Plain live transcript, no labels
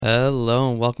Hello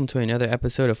and welcome to another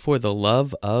episode of For the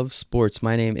Love of Sports.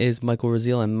 My name is Michael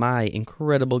Raziel and my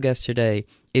incredible guest today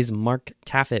is Mark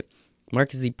Taffet.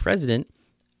 Mark is the president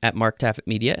at Mark Taffet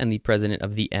Media and the president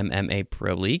of the MMA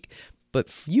Pro League,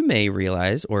 but you may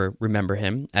realize or remember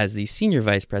him as the senior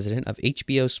vice president of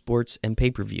HBO Sports and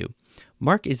Pay-Per-View.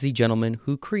 Mark is the gentleman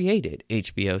who created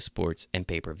HBO Sports and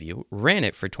Pay-Per-View, ran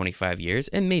it for 25 years,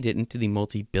 and made it into the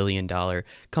multi-billion-dollar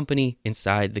company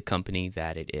inside the company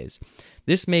that it is.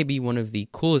 This may be one of the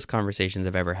coolest conversations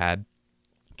I've ever had,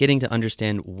 getting to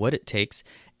understand what it takes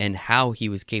and how he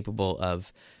was capable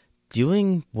of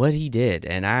doing what he did.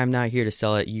 And I'm not here to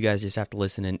sell it. You guys just have to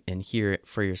listen and hear it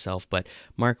for yourself. But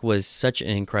Mark was such an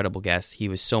incredible guest. He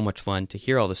was so much fun. To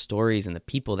hear all the stories and the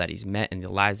people that he's met and the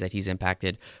lives that he's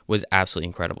impacted was absolutely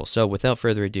incredible. So without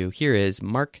further ado, here is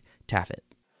Mark Taffet.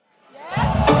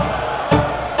 Yes.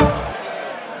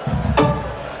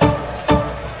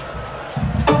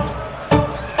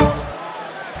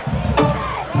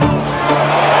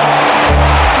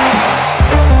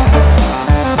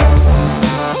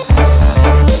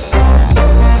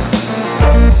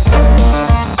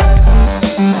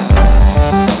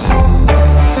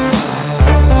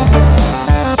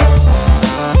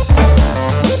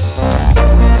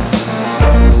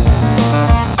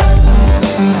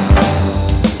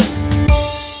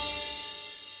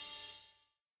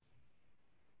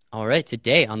 All right,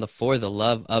 today on the For the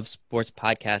Love of Sports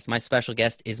podcast, my special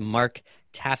guest is Mark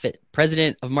Taffet,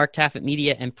 president of Mark Taffet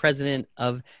Media and president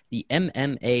of the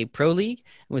MMA Pro League,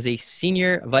 and was a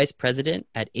senior vice president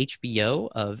at HBO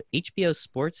of HBO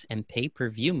Sports and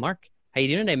Pay-Per-View. Mark, how you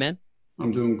doing today, man?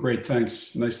 I'm doing great,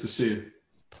 thanks. Nice to see you.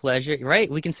 Pleasure. Right,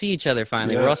 we can see each other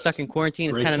finally. Yes. We're all stuck in quarantine.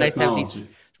 It's kind of nice to have these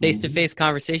face-to-face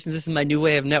conversations. This is my new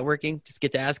way of networking. Just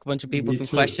get to ask a bunch of people some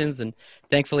questions. And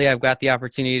thankfully, I've got the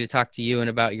opportunity to talk to you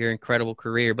and about your incredible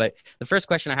career. But the first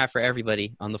question I have for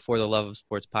everybody on the For the Love of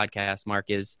Sports podcast, Mark,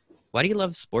 is why do you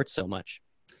love sports so much?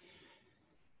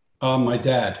 My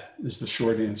dad is the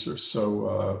short answer.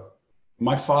 So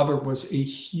my father was a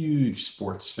huge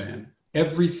sports fan.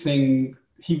 Everything,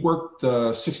 he worked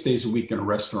 6 days a week in a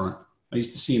restaurant. I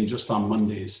used to see him just on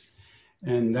Mondays.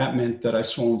 And that meant that I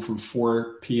saw him from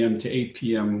 4 p.m. to 8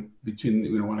 p.m.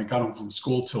 between, when I got home from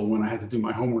school till when I had to do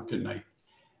my homework at night.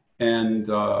 And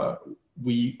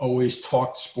we always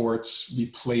talked sports. We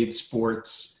played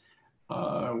sports.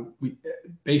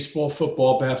 Baseball,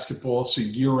 football, basketball. So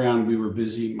year round we were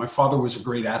busy. My father was a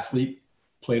great athlete,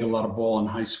 played a lot of ball in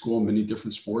high school, many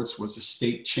different sports, was a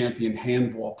state champion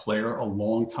handball player a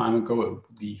long time ago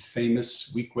at the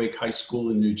famous Week Wake High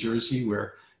School in New Jersey,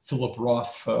 where Philip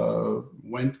Roth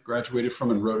graduated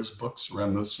from and wrote his books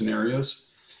around those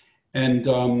scenarios.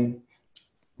 And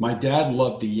my dad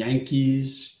loved the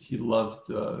Yankees. He loved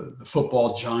the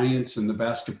football Giants and the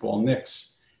basketball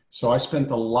Knicks. So I spent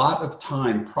a lot of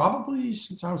time, probably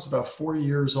since I was about 4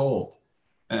 years old,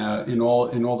 in all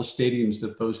the stadiums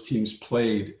that those teams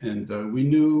played. And we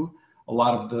knew a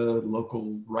lot of the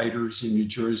local writers in New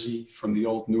Jersey from the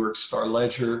old Newark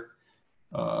Star-Ledger.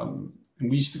 And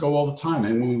we used to go all the time.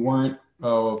 And when we weren't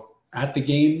at the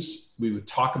games, we would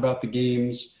talk about the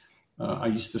games. I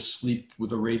used to sleep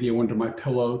with a radio under my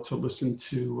pillow to listen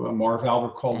to Marv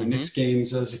Albert call the Knicks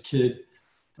games as a kid.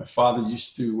 My father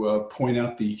used to point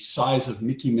out the size of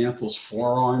Mickey Mantle's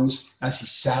forearms as he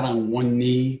sat on one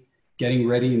knee, getting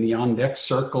ready in the on-deck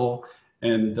circle.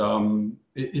 And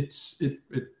it's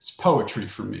poetry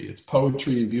for me. It's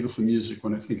poetry and beautiful music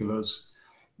when I think of those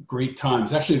great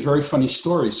times. Actually, a very funny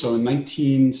story. So in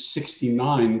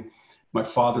 1969, my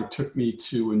father took me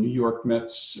to a New York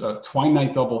Mets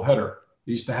twilight doubleheader.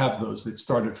 We used to have those. They'd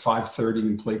start at 5:30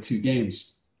 and play 2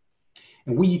 games.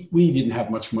 And we didn't have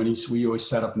much money, so we always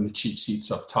sat up in the cheap seats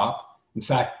up top. In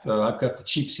fact, I've got the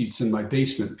cheap seats in my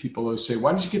basement. People always say,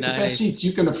 why did you get the best seats?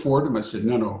 You can afford them. I said,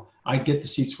 no, I get the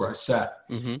seats where I sat.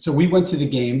 So we went to the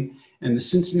game. And the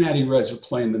Cincinnati Reds are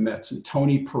playing the Mets, and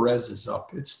Tony Perez is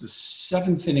up. It's the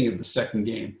 7th inning of the second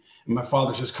game. And my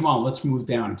father says, come on, let's move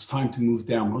down. It's time to move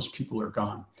down. Most people are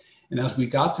gone. And as we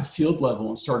got to field level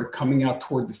and started coming out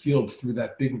toward the field through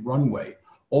that big runway,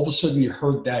 all of a sudden you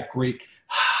heard that great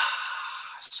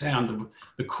sound of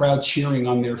the crowd cheering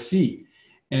on their feet.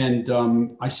 And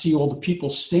I see all the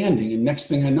people standing. And next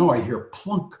thing I know, I hear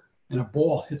plunk, and a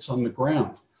ball hits on the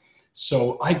ground.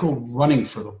 So I go running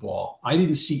for the ball. I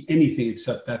didn't see anything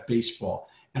except that baseball.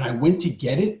 And I went to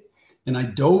get it, and I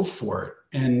dove for it.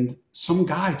 And some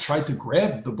guy tried to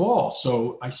grab the ball.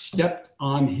 So I stepped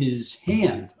on his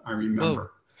hand, I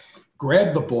remember.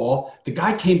 Grabbed the ball. The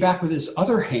guy came back with his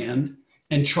other hand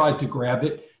and tried to grab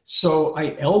it. So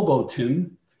I elbowed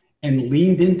him, and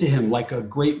leaned into him like a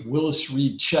great Willis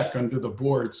Reed check under the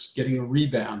boards, getting a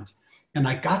rebound. And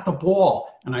I got the ball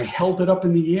and I held it up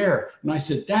in the air. And I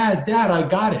said, Dad, I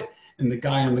got it. And the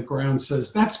guy on the ground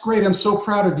says, "That's great. I'm so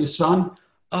proud of you, son."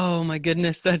 Oh my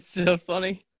goodness, that's so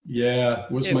funny. Yeah,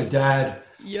 it was my dad.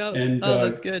 Yep. And Oh,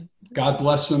 that's good. God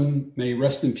bless him. May he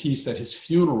rest in peace. At his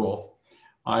funeral,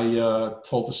 I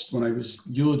told us when I was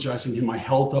eulogizing him, I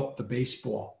held up the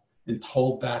baseball and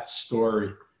told that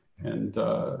story. And,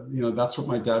 that's what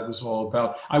my dad was all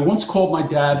about. I once called my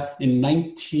dad in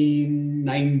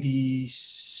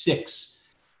 1996.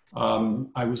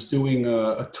 I was doing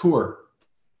a tour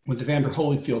with Evander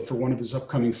Holyfield for one of his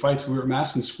upcoming fights. We were at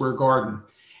Madison Square Garden,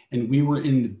 and we were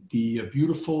in the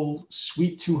beautiful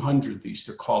Suite 200, they used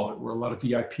to call it, where a lot of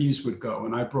VIPs would go.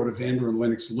 And I brought Evander and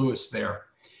Lennox Lewis there.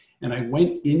 And I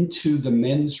went into the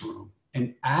men's room,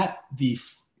 and at the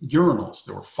urinals,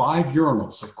 there were 5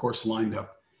 urinals, of course, lined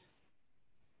up.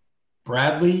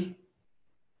 Bradley,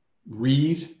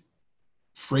 Reed,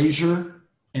 Frazier,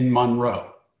 and Monroe.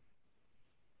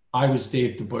 I was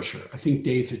Dave DeBuscher. I think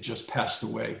Dave had just passed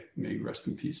away, may he rest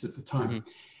in peace, at the time. Mm-hmm.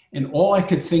 And all I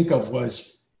could think of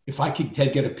was, if I could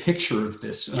get a picture of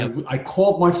this. Yep. I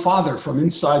called my father from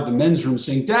inside the men's room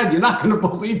saying, "Dad, you're not going to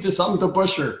believe this. I'm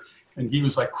DeBuscher." And he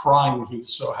was like crying. He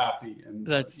was so happy. And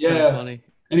that's so funny.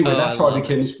 Anyway, that's how I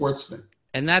became a sports fan.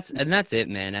 And that's it,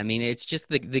 man. I mean, it's just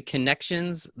the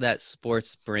connections that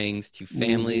sports brings to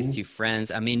families, mm-hmm. to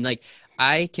friends. I mean, like,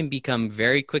 I can become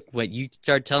very quick when you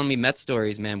start telling me Met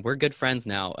stories, man. We're good friends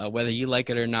now, whether you like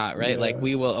it or not, right? Yeah. Like,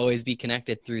 we will always be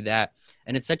connected through that.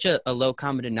 And it's such a low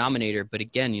common denominator. But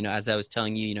again, as I was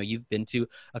telling you, you've been to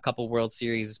a couple World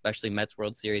Series, especially Mets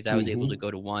World Series. I was mm-hmm. able to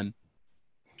go to one.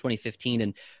 2015,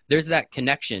 and there's that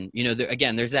connection,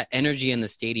 there's that energy in the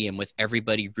stadium with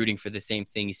everybody rooting for the same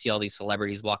thing. You see all these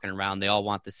celebrities walking around, they all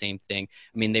want the same thing.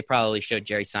 I mean, they probably showed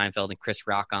Jerry Seinfeld and Chris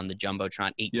Rock on the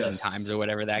Jumbotron 18 times or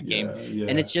whatever that game. Yeah.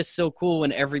 And it's just so cool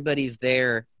when everybody's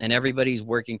there and everybody's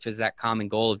working towards that common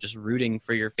goal of just rooting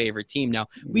for your favorite team. Now,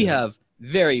 we have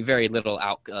very, very little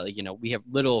we have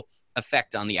little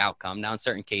effect on the outcome. Now, in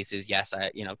certain cases, yes,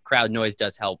 crowd noise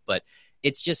does help, but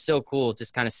it's just so cool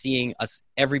just kind of seeing us,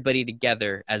 everybody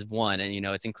together as one. And,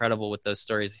 it's incredible with those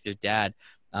stories with your dad.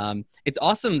 It's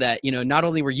awesome that, not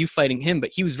only were you fighting him,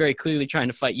 but he was very clearly trying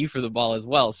to fight you for the ball as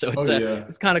well. So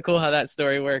it's kind of cool how that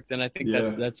story worked. And I think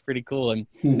that's pretty cool. And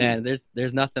man,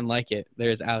 there's nothing like it.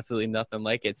 There's absolutely nothing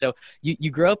like it. So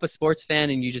you grow up a sports fan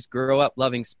and you just grow up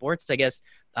loving sports, I guess.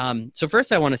 So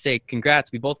first I want to say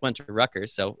congrats. We both went to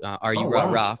Rutgers. So are you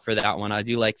rah for that one? I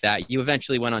do like that. You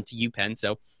eventually went on to UPenn.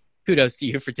 So kudos to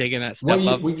you for taking that step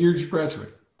up. What year did you graduate?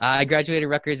 I graduated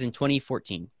Rutgers in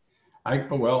 2014.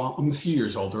 I'm a few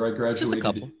years older. I graduated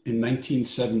in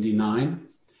 1979.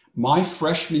 My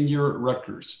freshman year at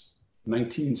Rutgers,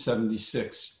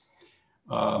 1976.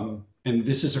 And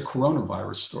this is a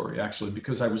coronavirus story, actually,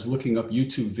 because I was looking up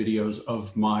YouTube videos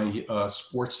of my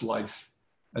sports life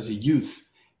as a youth.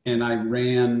 And I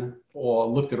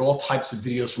looked at all types of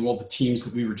videos from all the teams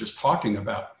that we were just talking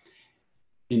about.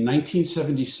 In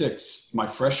 1976, my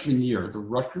freshman year, the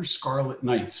Rutgers Scarlet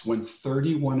Knights went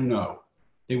 31-0.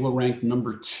 They were ranked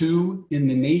number 2 in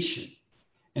the nation,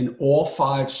 and all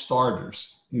 5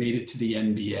 starters made it to the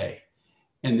NBA.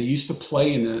 And they used to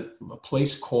play in a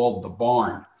place called the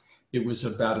Barn. It was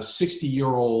about a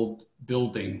 60-year-old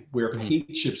building where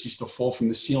paint chips used to fall from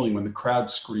the ceiling when the crowd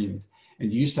screamed.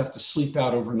 And you used to have to sleep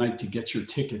out overnight to get your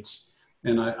tickets.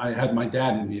 And I had my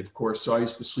dad in me, of course, so I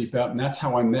used to sleep out. And that's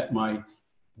how I met my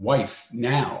wife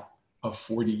now of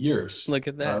 40 years. Look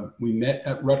at that. We met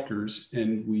at Rutgers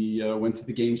and we went to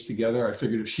the games together. I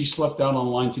figured if she slept out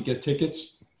online to get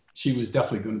tickets, she was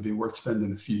definitely going to be worth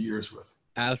spending a few years with.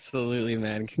 Absolutely,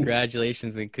 man.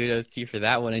 Congratulations and kudos to you for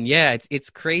that one. And yeah, it's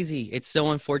crazy. It's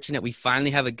so unfortunate. We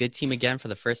finally have a good team again for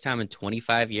the first time in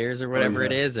 25 years or whatever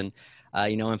it is. And,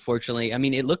 unfortunately, I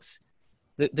mean,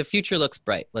 the future looks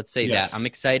bright. Let's say that. I'm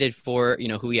excited for,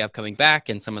 who we have coming back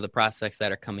and some of the prospects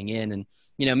that are coming in. And,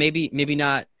 maybe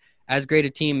not as great a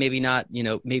team, maybe not,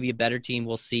 maybe a better team,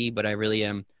 we'll see. But I really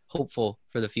am hopeful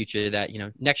for the future that,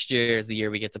 next year is the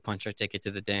year we get to punch our ticket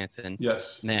to the dance. And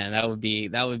man, that would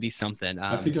be something.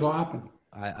 I think it'll happen.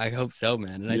 I hope so,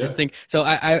 man. And I just think, so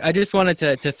I just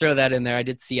wanted to throw that in there. I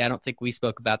don't think we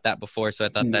spoke about that before. So I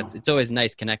thought it's always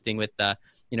nice connecting with,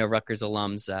 Rutgers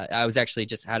alums. I was actually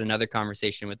just had another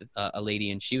conversation with a lady,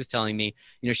 and she was telling me,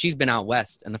 she's been out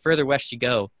West, and the further West you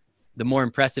go, the more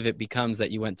impressive it becomes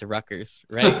that you went to Rutgers,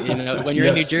 right? When you're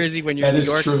in New Jersey, when you're in New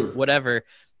York, whatever,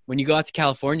 when you go out to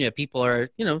California, people are,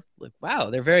 like, wow,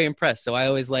 they're very impressed. So I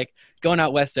always like going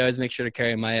out West. I always make sure to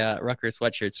carry my Rutgers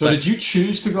sweatshirt. So did you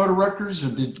choose to go to Rutgers,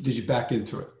 or did you back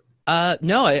into it?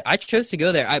 No, I chose to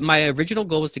go there. My original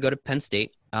goal was to go to Penn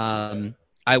State.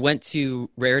 I went to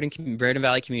Raritan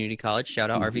Valley Community College, shout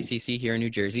out Hmm. RVCC here in New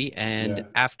Jersey. And Yeah.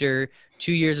 after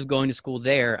 2 years of going to school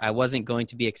there, I wasn't going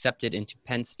to be accepted into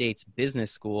Penn State's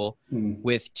business school. Mm.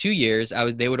 With 2 years,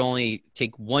 they would only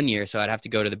take 1 year, so I'd have to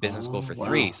go to the business school Oh, for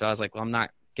three. wow. So I was like, well, I'm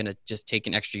not gonna just take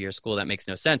an extra year of school. That makes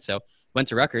no sense. So went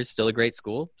to Rutgers, still a great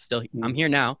school. Still, I'm Mm. here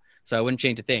now, so I wouldn't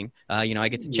change a thing. I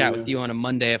get to chat Yeah. with you on a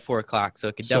Monday at 4 o'clock, so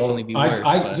it could definitely So be worse.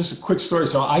 But just a quick story.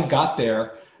 So I got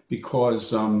there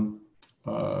because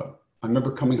uh, I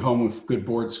remember coming home with good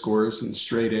board scores and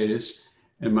straight A's,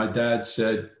 and my dad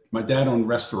owned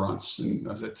restaurants, and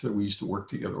as I said, we used to work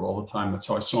together all the time. That's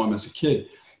how I saw him as a kid.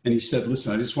 And he said,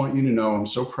 "Listen, I just want you to know I'm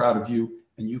so proud of you,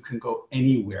 and you can go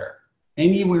anywhere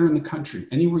in the country,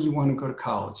 anywhere you want to go to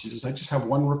college." He says, "I just have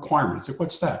one requirement." I said,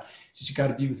 "What's that?" He says, "You got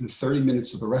to be within 30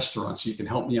 minutes of the restaurant so you can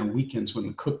help me on weekends when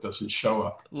the cook doesn't show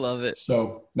up." love it.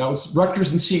 So that was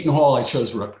Rutgers and Seton Hall. I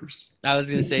chose Rutgers. I was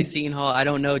gonna say Seton Hall. I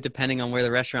don't know, depending on where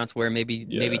the restaurants were. Maybe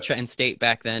Yeah. Trenton State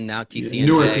back then. Now Yeah.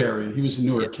 Newark TCNJ. area. He was a Yeah.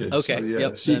 Newark kid. So Okay. yeah,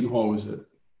 Yep. Seton Then Hall was it.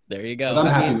 there you But go. I'm I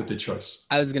happy mean, with the choice.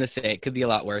 I was gonna say it could be a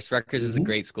lot worse. Rutgers is a Hmm.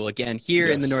 great school. Again, here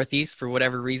in the Yes. Northeast, for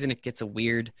whatever reason, it gets a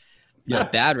weird, not a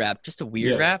Yeah. bad rap, just a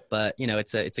weird Yeah. rap. But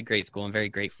it's a great school. I'm very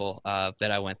grateful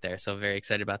that I went there. So very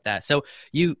excited about that. So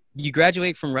you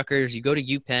graduate from Rutgers, you go to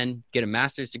UPenn, get a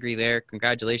master's degree there.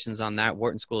 Congratulations on that.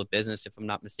 Wharton School of Business, if I'm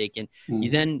not mistaken. You Hmm.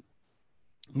 then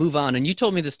move on, and you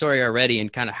told me the story already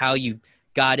and kind of how you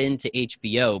got into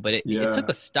HBO, but it took Yeah.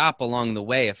 a stop along the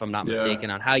way, if I'm not Yeah. mistaken,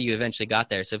 on how you eventually got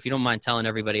there. So if you don't mind telling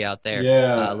everybody out there a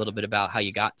Yeah. little bit about how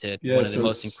you got to Yeah. one of the So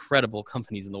most it's incredible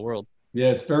companies in the world.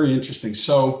 yeah, it's very interesting.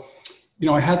 So,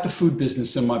 I had the food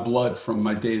business in my blood from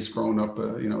my days growing up,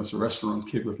 as a restaurant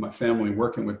kid with my family,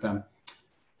 working with them.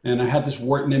 And I had this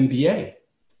Wharton MBA.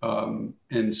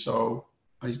 And so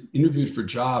I interviewed for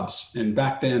jobs. And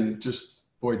back then, just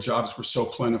boy, jobs were so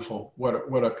plentiful.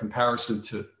 What a comparison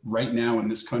to right now in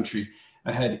this country.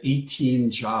 I had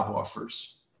 18 job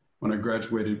offers when I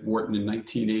graduated Wharton in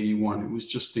 1981. It was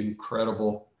just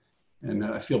incredible. And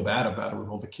I feel bad about it with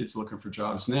all the kids looking for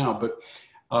jobs now. But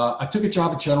I took a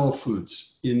job at General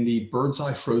Foods in the Bird's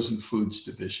Eye Frozen Foods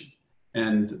division.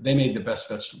 And they made the best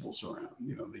vegetables around,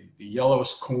 the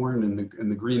yellowest corn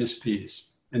and the greenest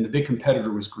peas. And the big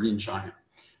competitor was Green Giant.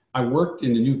 I worked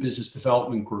in the new business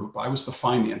development group. I was the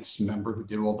finance member who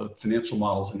did all the financial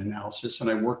models and analysis. And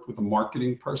I worked with a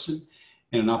marketing person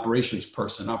and an operations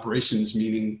person. Operations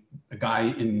meaning a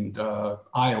guy in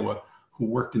Iowa who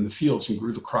worked in the fields and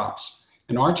grew the crops.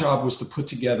 And our job was to put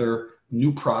together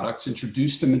new products,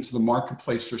 introduce them into the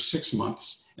marketplace for 6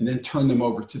 months, and then turn them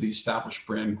over to the established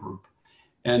brand group.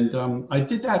 And I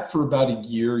did that for about a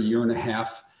year and a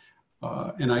half.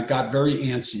 And I got very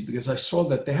antsy because I saw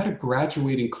that they had a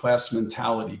graduating class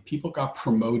mentality. People got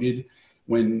promoted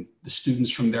when the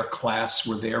students from their class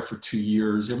were there for 2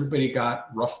 years. Everybody got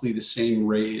roughly the same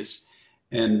raise.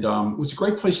 And it was a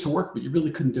great place to work, but you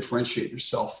really couldn't differentiate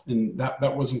yourself. And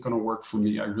that wasn't going to work for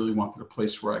me. I really wanted a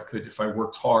place where I could, if I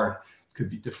worked hard, could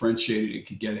be differentiated and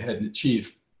could get ahead and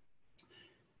achieve.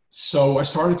 So I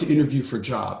started to interview for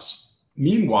jobs.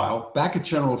 Meanwhile, back at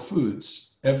General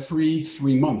Foods, every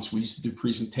 3 months, we used to do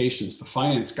presentations. The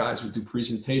finance guys would do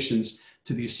presentations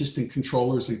to the assistant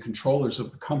controllers and controllers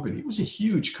of the company. It was a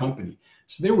huge company.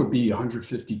 So there would be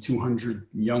 150, 200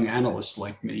 young analysts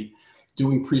like me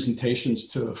doing presentations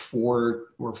to 4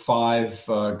 or 5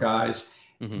 guys.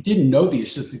 Mm-hmm. Didn't know the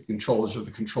assistant controllers or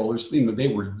the controllers. They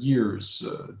were years,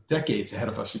 decades ahead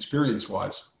of us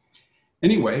experience-wise.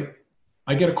 Anyway,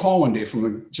 I get a call one day from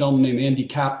a gentleman named Andy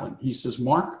Kaplan. He says,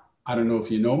 "Mark, I don't know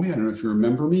if you know me. I don't know if you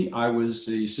remember me. I was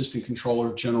the assistant controller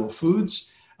of General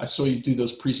Foods. I saw you do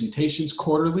those presentations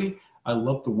quarterly. I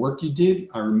loved the work you did.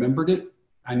 I remembered it.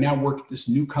 I now work at this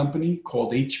new company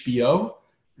called HBO."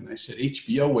 And I said,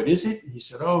 "HBO, what is it?" He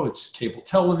said, "Oh, it's cable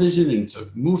television and it's a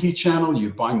movie channel.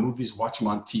 You buy movies, watch them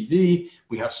on TV.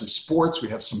 We have some sports. We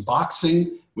have some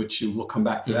boxing," which we'll come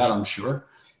back to that, I'm sure.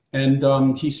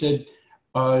 And he said,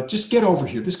 "Just get over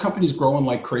here. This company's growing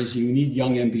like crazy. We need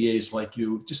young MBAs like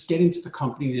you. Just get into the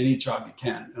company in any job you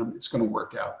can. It's going to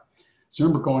work out." So I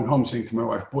remember going home saying to my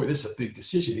wife, "Boy, this is a big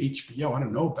decision. HBO, I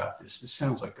don't know about this. This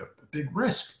sounds like a big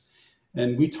risk."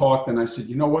 And we talked, and I said,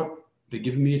 "You know what? They're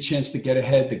giving me a chance to get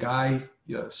ahead. The guy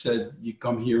said, you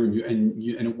come here and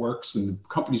it works, and the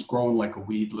company's growing like a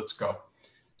weed. Let's go."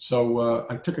 So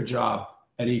I took a job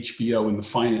at HBO in the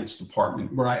finance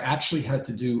department where I actually had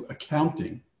to do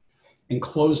accounting and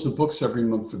close the books every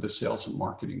month for the sales and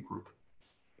marketing group.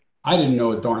 I didn't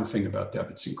know a darn thing about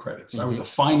debits and credits. I was a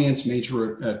finance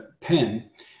major at Penn,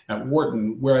 at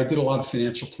Wharton, where I did a lot of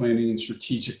financial planning and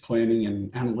strategic planning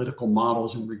and analytical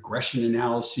models and regression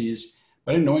analyses,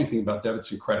 but I didn't know anything about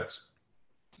debits and credits.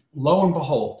 Lo and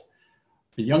behold,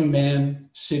 a young man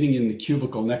sitting in the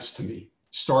cubicle next to me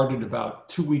started about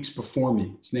 2 weeks before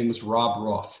me. His name was Rob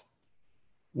Roth.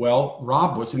 Well,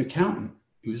 Rob was an accountant.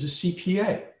 He was a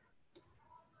CPA.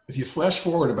 If you flash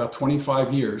forward about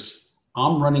 25 years,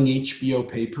 I'm running HBO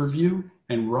pay-per-view,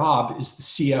 and Rob is the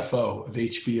CFO of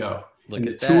HBO. And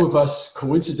the two of us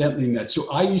coincidentally met.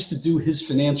 So I used to do his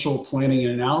financial planning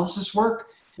and analysis work,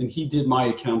 and he did my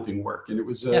accounting work. And it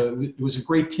was a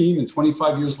great team. And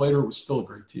 25 years later, it was still a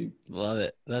great team. Love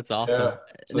it. That's awesome. Yeah.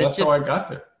 So that's how I got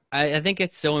there. I think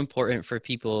it's so important for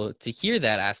people to hear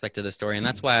that aspect of the story. And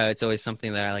that's why it's always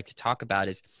something that I like to talk about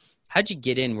is how'd you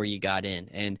get in where you got in?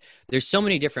 And there's so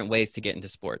many different ways to get into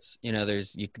sports. You know,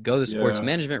 you could go the sports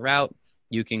management route.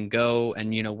 You can go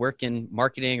and, work in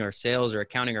marketing or sales or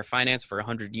accounting or finance for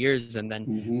 100 years and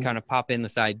then kind of pop in the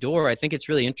side door. I think it's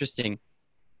really interesting.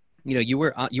 You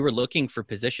were looking for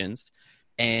positions,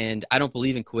 and I don't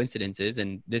believe in coincidences.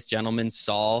 And this gentleman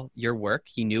saw your work.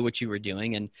 He knew what you were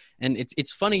doing. And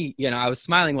it's funny, I was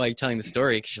smiling while you're telling the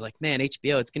story because you're like, man,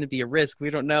 HBO, it's going to be a risk. We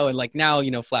don't know. And like now,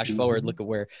 flash forward, look at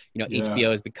where,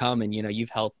 HBO has become, and, you've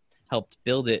helped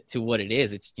build it to what it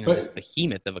is. It's, this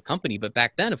behemoth of a company. But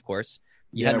back then, of course,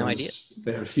 you had no idea.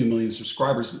 They had a few million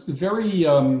subscribers. Very,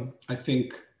 I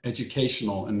think,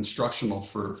 educational and instructional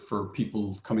for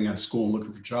people coming out of school and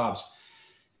looking for jobs.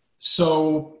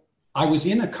 So I was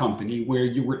in a company where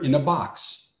you were in a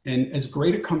box. And as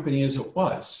great a company as it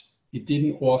was, it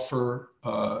didn't offer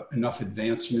enough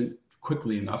advancement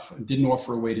quickly enough. It didn't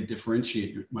offer a way to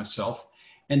differentiate myself.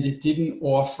 And it didn't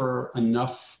offer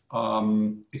enough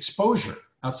exposure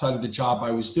outside of the job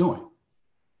I was doing.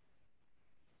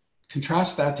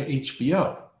 Contrast that to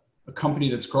HBO, a company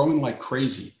that's growing like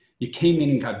crazy. You came in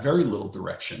and got very little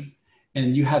direction,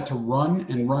 and you had to run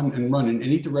and run and run in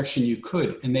any direction you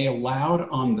could. And they allowed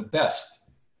on the best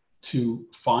to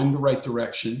find the right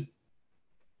direction,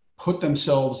 put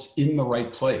themselves in the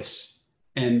right place,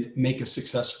 and make a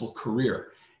successful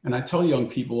career. And I tell young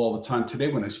people all the time today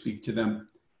when I speak to them,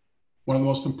 one of the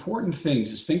most important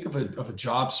things is think of a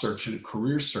job search and a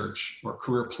career search or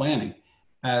career planning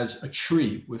as a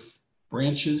tree with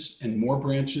branches and more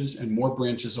branches and more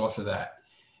branches off of that.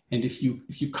 And if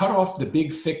you cut off the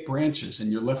big thick branches and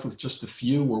you're left with just a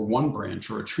few or one branch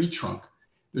or a tree trunk,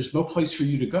 there's no place for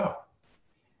you to go.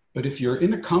 But if you're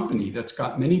in a company that's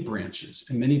got many branches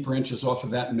and many branches off of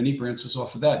that and many branches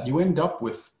off of that, you end up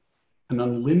with an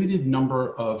unlimited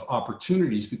number of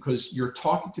opportunities because you're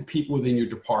talking to people within your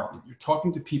department. You're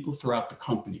talking to people throughout the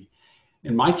company.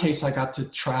 In my case, I got to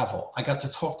travel. I got to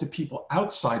talk to people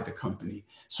outside the company.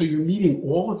 So you're meeting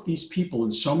all of these people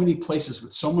in so many places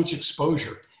with so much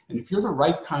exposure. And if you're the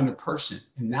right kind of person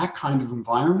in that kind of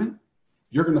environment,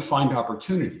 you're going to find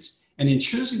opportunities. And in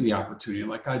choosing the opportunity,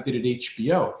 like I did at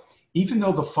HBO, even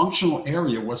though the functional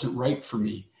area wasn't right for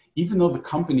me, even though the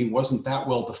company wasn't that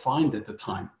well defined at the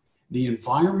time, the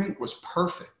environment was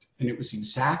perfect. And it was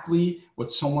exactly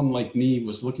what someone like me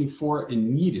was looking for and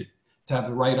needed to have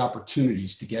the right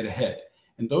opportunities to get ahead.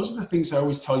 And those are the things I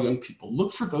always tell young people.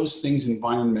 Look for those things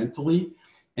environmentally.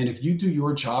 And if you do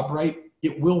your job right,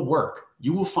 it will work.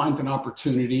 You will find an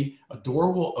opportunity, a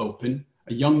door will open.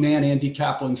 A young man, Andy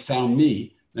Kaplan, found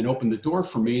me and opened the door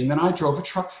for me. And then I drove a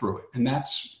truck through it. And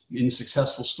that's in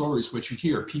successful stories, what you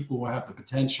hear, people who have the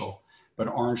potential, but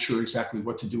aren't sure exactly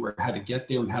what to do or how to get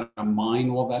there and how to mine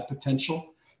all that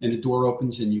potential. And the door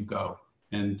opens and you go.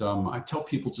 And I tell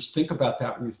people, just think about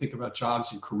that when you think about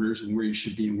jobs and careers and where you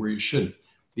should be and where you shouldn't.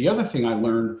 The other thing I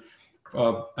learned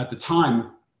at the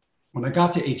time, when I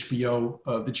got to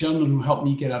HBO, the gentleman who helped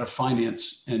me get out of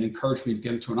finance and encouraged me to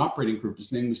get into an operating group,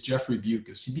 his name was Jeffrey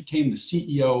Bucas. He became the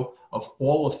CEO of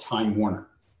all of Time Warner.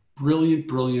 Brilliant,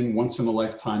 brilliant,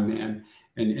 once-in-a-lifetime man.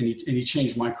 And he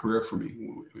changed my career for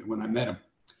me when I met him.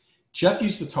 Jeff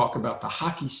used to talk about the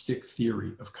hockey stick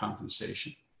theory of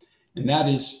compensation. And that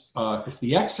is, if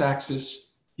the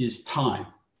x-axis is time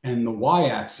and the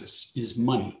y-axis is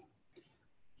money,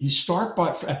 you start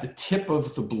at the tip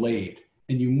of the blade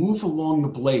and you move along the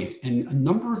blade, and a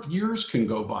number of years can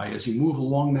go by as you move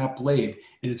along that blade,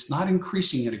 and it's not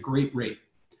increasing at a great rate.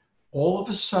 All of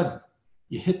a sudden,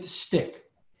 you hit the stick,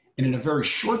 and in a very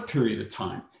short period of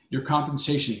time, your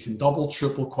compensation can double,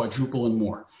 triple, quadruple, and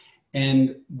more.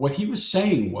 And what he was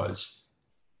saying was,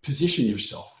 position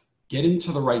yourself. Get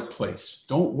into the right place.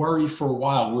 Don't worry for a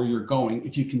while where you're going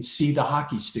if you can see the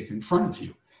hockey stick in front of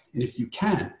you. And if you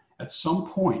can, at some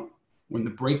point, when the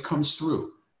break comes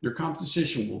through, Your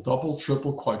competition will double,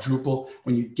 triple, quadruple.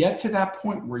 When you get to that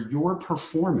point where your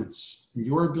performance and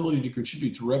your ability to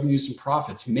contribute to revenues and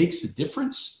profits makes a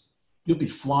difference, you'll be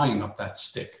flying up that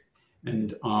stick.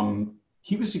 And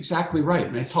he was exactly right.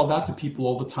 And I tell that to people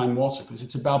all the time also, because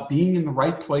it's about being in the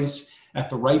right place at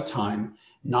the right time,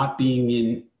 not being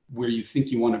in where you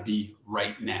think you want to be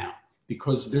right now.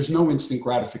 Because there's no instant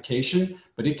gratification,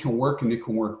 but it can work, and it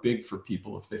can work big for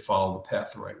people if they follow the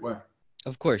path the right way.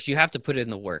 Of course, you have to put in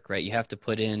the work, right? You have to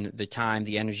put in the time,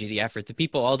 the energy, the effort. The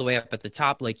people all the way up at the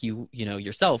top, like you know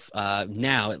yourself,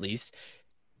 now at least,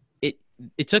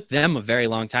 it took them a very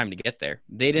long time to get there.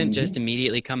 They didn't just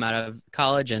immediately come out of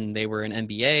college and they were an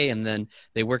MBA and then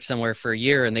they worked somewhere for a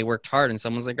year and they worked hard and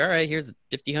someone's like, all right, here's a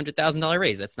 $100,000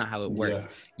 raise. That's not how it works.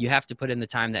 Yeah. You have to put in the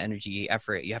time, the energy,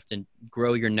 effort. You have to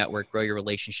grow your network, grow your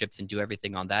relationships, and do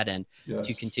everything on that end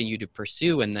to continue to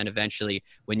pursue. And then eventually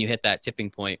when you hit that tipping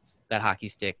point, that hockey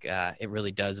stick, it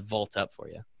really does vault up for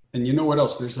you. And you know what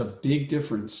else? There's a big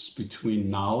difference between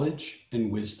knowledge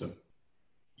and wisdom.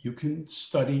 You can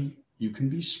study, you can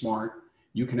be smart,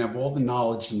 you can have all the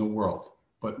knowledge in the world,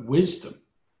 but wisdom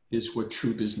is what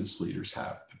true business leaders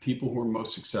have, the people who are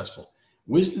most successful.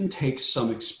 Wisdom takes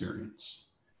some experience.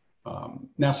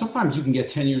 Now, sometimes you can get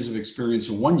 10 years of experience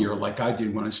in 1 year, like I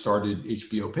did when I started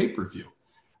HBO pay-per-view.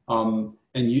 And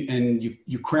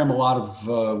you cram a lot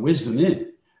of wisdom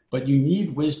in, but you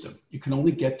need wisdom. You can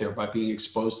only get there by being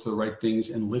exposed to the right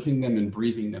things and living them and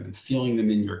breathing them and feeling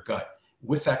them in your gut.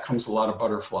 With that comes a lot of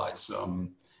butterflies.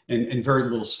 And very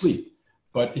little sleep,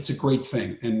 but it's a great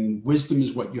thing. And wisdom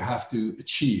is what you have to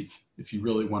achieve if you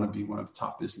really want to be one of the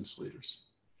top business leaders.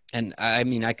 And I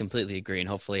mean, I completely agree. And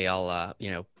hopefully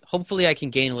hopefully I can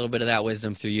gain a little bit of that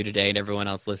wisdom through you today, and everyone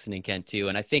else listening can too.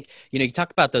 And I think, you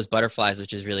talk about those butterflies,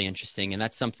 which is really interesting. And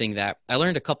that's something that I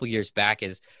learned a couple years back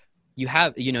is you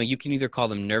have, you can either call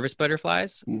them nervous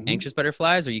butterflies, anxious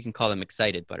butterflies, or you can call them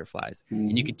excited butterflies.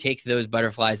 And you can take those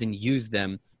butterflies and use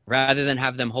them. Rather than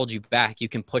have them hold you back, you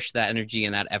can push that energy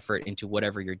and that effort into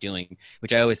whatever you're doing,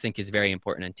 which I always think is very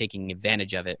important, and taking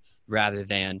advantage of it rather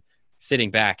than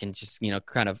sitting back and just,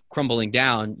 kind of crumbling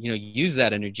down. Use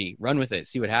that energy, run with it,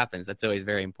 see what happens. That's always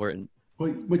very important.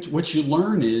 Well, what you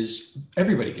learn is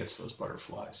everybody gets those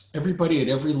butterflies. Everybody at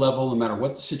every level, no matter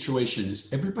what the situation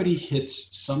is, everybody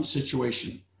hits some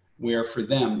situation where for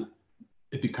them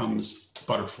it becomes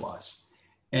butterflies.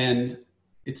 And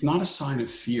it's not a sign of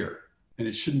fear. And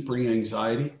it shouldn't bring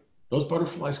anxiety. Those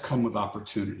butterflies come with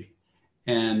opportunity.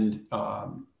 And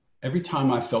every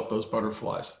time I felt those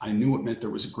butterflies, I knew it meant there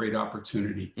was a great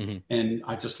opportunity. And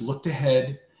I just looked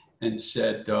ahead and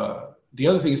said, the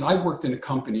other thing is I worked in a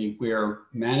company where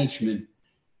management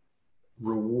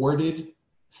rewarded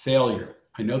failure.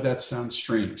 I know that sounds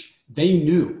strange. They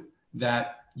knew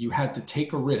that you had to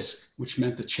take a risk, which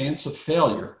meant the chance of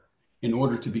failure in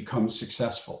order to become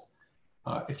successful.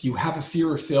 If you have a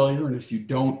fear of failure, and if you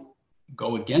don't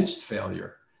go against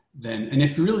failure, and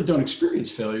if you really don't experience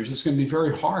failures, it's going to be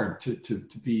very hard to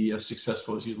be as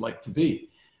successful as you'd like to be.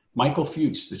 Michael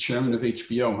Fuchs, the chairman of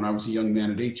HBO, when I was a young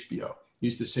man at HBO,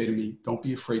 used to say to me, don't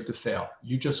be afraid to fail.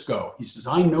 You just go. He says,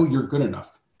 I know you're good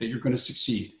enough, that you're going to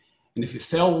succeed. And if you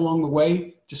fail along the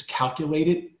way, just calculate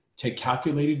it, take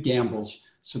calculated gambles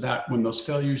so that when those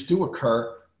failures do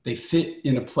occur, they fit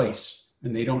in a place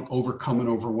and they don't overcome and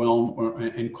overwhelm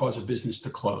and cause a business to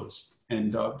close.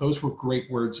 And those were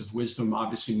great words of wisdom.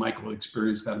 Obviously, Michael had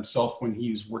experienced that himself when he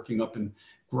was working up and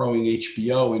growing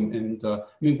HBO. I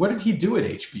mean, what did he do at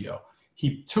HBO?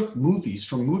 He took movies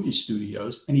from movie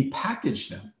studios and he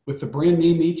packaged them with the brand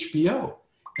name HBO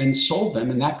and sold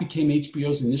them. And that became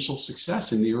HBO's initial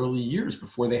success in the early years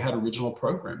before they had original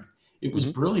programming. It was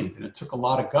brilliant, and it took a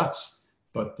lot of guts.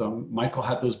 But Michael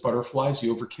had those butterflies. He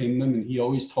overcame them, and he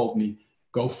always told me,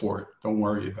 go for it. Don't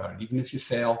worry about it. Even if you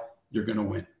fail, you're going to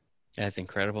win. That's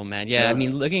incredible, man. Yeah, I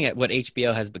mean, looking at what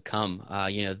HBO has become,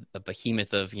 a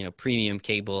behemoth of, premium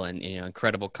cable and,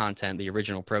 incredible content, the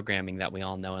original programming that we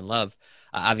all know and love.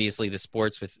 Obviously, the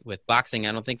sports with boxing,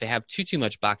 I don't think they have too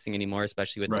much boxing anymore,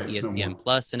 especially with the ESPN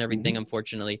Plus and everything,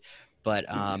 unfortunately. But,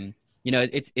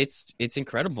 it's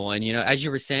incredible. And, as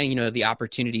you were saying, the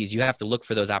opportunities, you have to look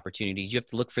for those opportunities. You have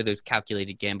to look for those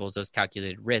calculated gambles, those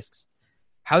calculated risks.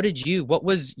 How did you, what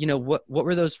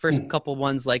were those first couple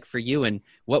ones like for you? And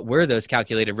what were those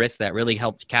calculated risks that really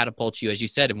helped catapult you, as you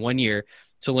said, in 1 year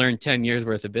to learn 10 years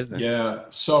worth of business? Yeah.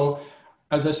 So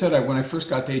as I said, when I first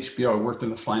got to HBO, I worked in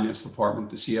the finance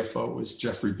department. The CFO was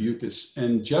Jeffrey Bucas.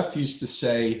 And Jeff used to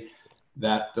say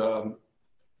that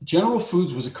General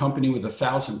Foods was a company with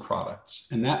 1,000 products.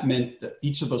 And that meant that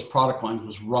each of those product lines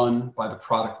was run by the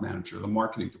product manager, the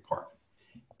marketing department.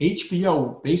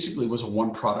 HBO basically was a one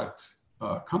product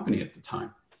company at the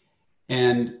time.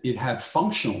 And it had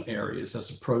functional areas as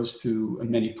opposed to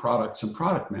many products and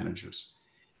product managers.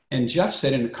 And Jeff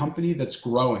said, in a company that's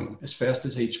growing as fast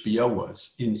as HBO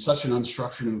was, in such an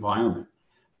unstructured environment,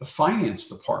 the finance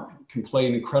department can play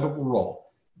an incredible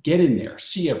role. Get in there,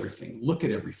 see everything, look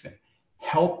at everything,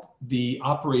 help the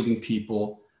operating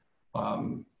people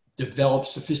develop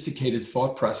sophisticated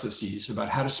thought processes about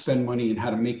how to spend money and how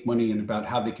to make money and about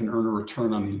how they can earn a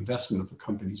return on the investment of the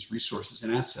company's resources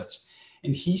and assets.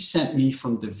 And he sent me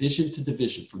from division to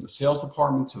division, from the sales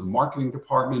department to the marketing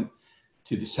department,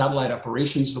 to the satellite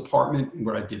operations department,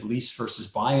 where I did lease versus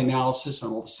buy analysis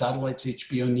on all the satellites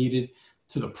HBO needed,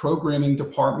 to the programming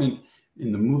department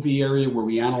in the movie area, where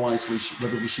we analyzed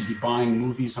whether we should be buying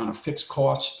movies on a fixed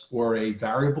cost or a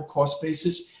variable cost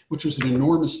basis, which was an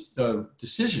enormous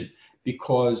decision,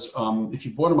 because if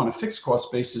you bought them on a fixed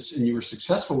cost basis and you were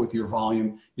successful with your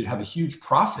volume, you'd have a huge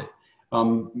profit.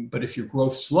 But if your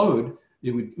growth slowed,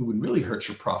 it would really hurt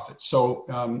your profit. So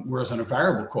whereas on a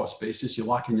variable cost basis, you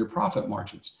lock in your profit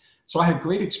margins. So I had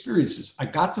great experiences. I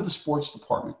got to the sports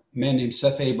department. A man named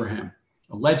Seth Abraham,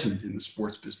 a legend in the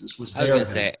sports business, was there. I was going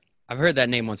to say, I've heard that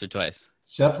name once or twice.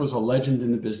 Seth was a legend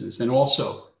in the business, and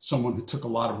also someone who took a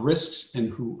lot of risks and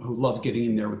who loved getting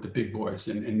in there with the big boys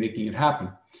and making it happen.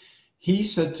 He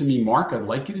said to me, Mark, I'd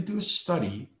like you to do a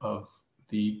study of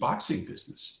the boxing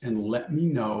business and let me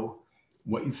know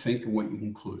what you think and what you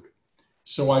include.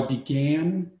 So I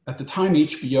began, at the time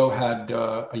HBO had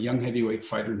a young heavyweight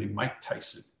fighter named Mike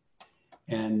Tyson.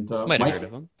 And Might have heard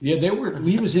of him. Yeah,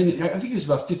 he was in, I think he was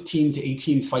about 15 to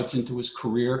 18 fights into his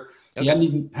career. Okay.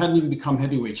 He hadn't even become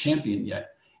heavyweight champion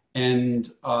yet. And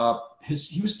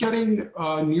he was getting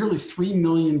nearly $3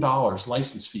 million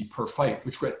license fee per fight,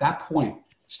 which at that point,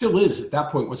 still is at that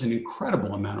point, was an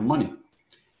incredible amount of money.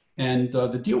 And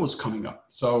the deal was coming up.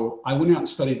 So I went out and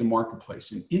studied the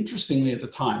marketplace. And interestingly, at the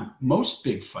time, most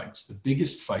big fights, the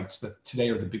biggest fights that today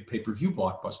are the big pay-per-view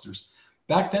blockbusters,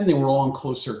 back then they were all on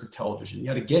closed circuit television. You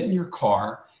had to get in your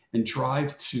car and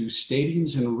drive to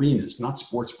stadiums and arenas, not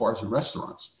sports bars and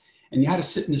restaurants. And you had to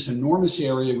sit in this enormous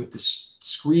area with this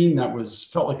screen that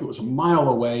felt like it was a mile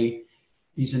away,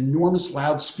 these enormous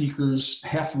loudspeakers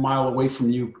half a mile away from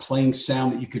you playing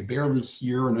sound that you could barely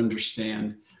hear and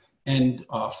understand, and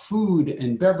food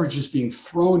and beverages being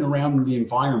thrown around in the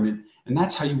environment. And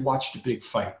that's how you watched a big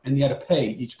fight. And you had to pay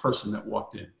each person that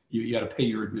walked in. You had to pay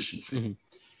your admission fee. Mm-hmm.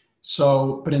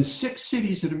 So, but in 6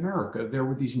 cities in America, there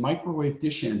were these microwave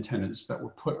dish antennas that were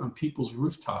put on people's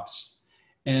rooftops.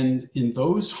 And in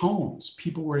those homes,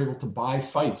 people were able to buy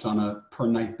fights on a per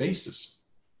night basis.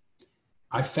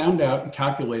 I found out and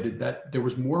calculated that there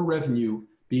was more revenue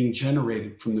being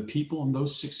generated from the people in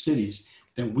those 6 cities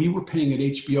than we were paying at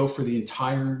HBO for the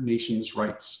entire nation's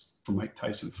rights for Mike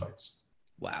Tyson fights.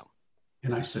 Wow.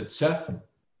 And I said, Seth,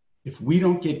 if we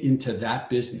don't get into that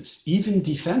business, even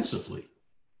defensively,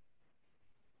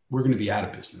 we're going to be out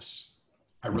of business.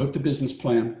 I wrote the business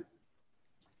plan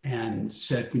and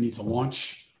said we need to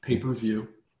launch pay-per-view.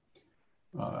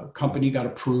 Company got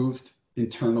approved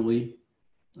internally.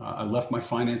 I left my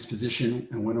finance position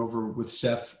and went over with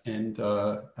Seth and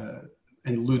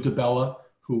Lou DiBella,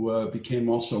 who became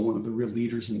also one of the real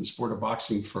leaders in the sport of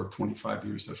boxing for 25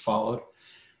 years that followed.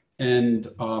 And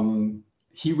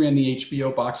he ran the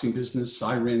HBO boxing business.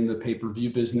 I ran the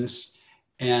pay-per-view business.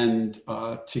 And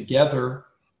together,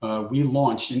 we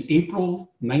launched in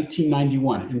April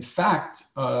 1991. In fact,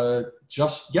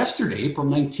 just yesterday, April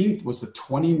 19th, was the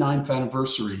 29th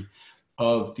anniversary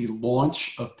of the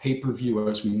launch of pay-per-view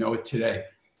as we know it today.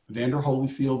 Evander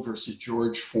Holyfield versus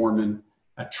George Foreman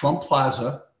at Trump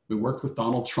Plaza. We worked with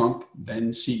Donald Trump,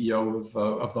 then CEO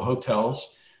of the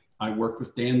hotels. I worked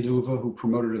with Dan Duva, who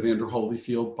promoted Evander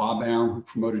Holyfield, Bob Arum, who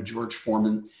promoted George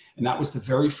Foreman. And that was the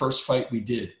very first fight we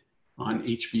did on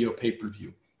HBO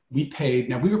pay-per-view. We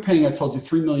were paying, I told you,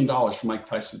 $3 million for Mike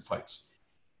Tyson fights.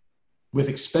 With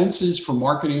expenses for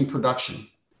marketing and production,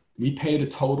 we paid a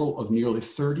total of nearly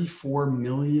 $34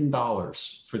 million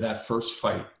for that first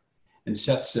fight. And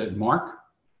Seth said, Mark,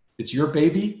 it's your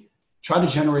baby. Try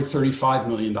to generate $35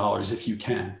 million if you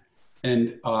can.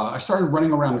 And I started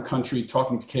running around the country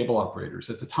talking to cable operators.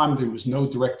 At the time, there was no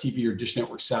DirecTV or Dish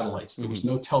Network satellites. There was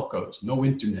no telcos, no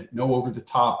internet, no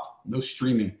over-the-top, no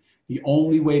streaming. The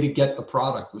only way to get the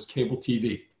product was cable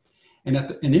TV.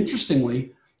 And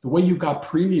interestingly, the way you got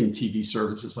premium TV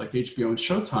services like HBO and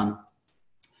Showtime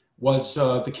was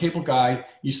the cable guy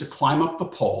used to climb up the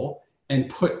pole and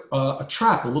put a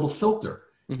trap, a little filter.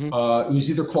 Mm-hmm. It was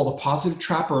either called a positive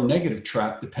trap or a negative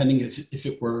trap, depending if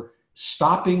it were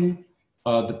stopping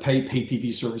the pay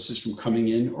TV services from coming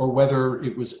in or whether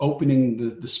it was opening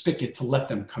the spigot to let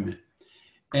them come in.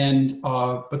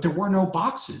 But there were no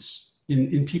boxes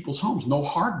in people's homes, no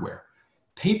hardware.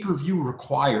 Pay-per-view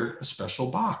required a special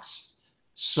box.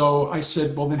 So I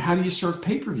said, well, then how do you serve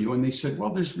pay-per-view? And they said, well,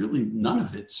 there's really none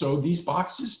of it. So these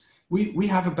boxes, we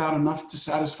have about enough to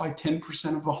satisfy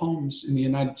 10% of the homes in the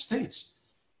United States.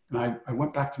 And I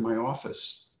went back to my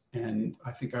office, and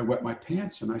I think I wet my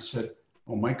pants, and I said,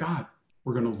 oh my God,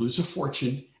 we're going to lose a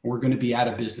fortune, and we're going to be out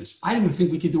of business. I didn't even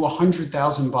think we could do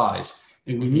 100,000 buys,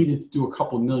 and we needed to do a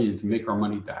couple million to make our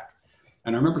money back.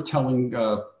 And I remember telling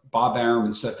Bob Arum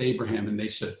and Seth Abraham, and they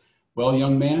said, well,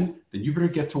 young man, then you better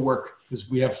get to work, because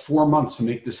we have 4 months to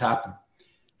make this happen.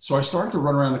 So I started to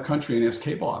run around the country and ask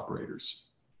cable operators.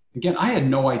 Again, I had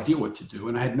no idea what to do,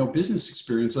 and I had no business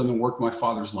experience other than work my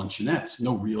father's luncheonettes,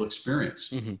 no real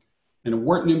experience. And a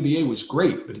Wharton MBA was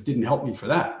great, but it didn't help me for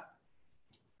that.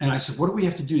 And I said, what do we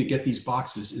have to do to get these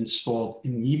boxes installed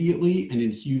immediately and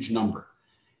in huge number?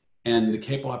 And the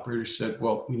cable operator said,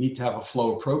 well, we need to have a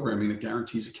flow of programming that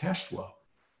guarantees a cash flow.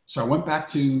 So I went back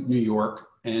to New York,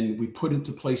 and we put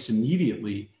into place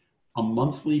immediately a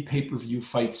monthly pay-per-view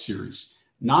fight series.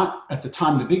 Not at the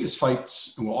time, the biggest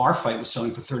fights, well, our fight was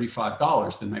selling for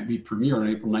 $35 the night we premiere on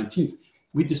April 19th.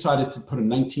 We decided to put a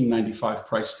 $19.95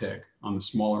 price tag on the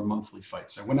smaller monthly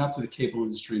fights. I went out to the cable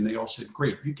industry, and they all said,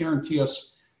 great, you guarantee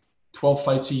us 12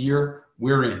 fights a year,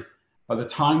 we're in. By the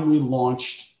time we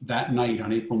launched that night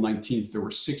on April 19th, there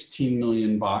were 16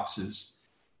 million boxes.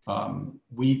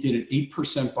 We did an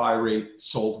 8% buy rate,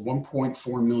 sold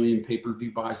 1.4 million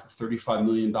pay-per-view buys at $35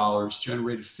 million,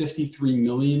 generated $53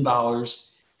 million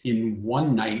in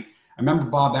one night. I remember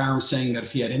Bob Arum saying that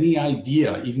if he had any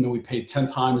idea, even though we paid 10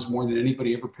 times more than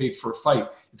anybody ever paid for a fight,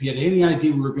 if he had any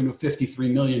idea we were going to 53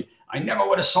 million, I never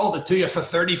would have sold it to you for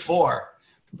 34.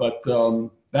 But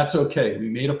that's okay. We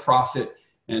made a profit,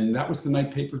 and that was the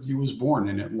night pay-per-view was born,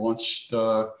 and it launched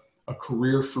a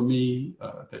career for me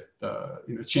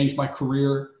that changed my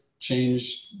career,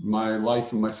 changed my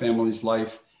life and my family's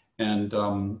life. And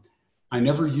I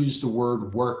never used the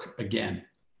word work again,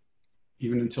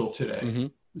 even until today,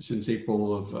 since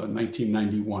April of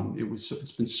 1991.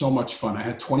 It's been so much fun. I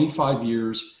had 25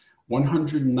 years,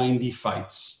 190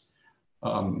 fights,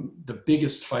 the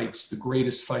biggest fights, the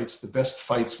greatest fights, the best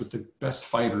fights with the best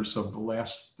fighters of the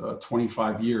last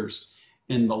 25 years.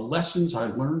 And the lessons I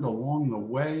learned along the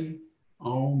way,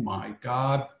 oh my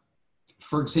God.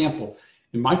 For example,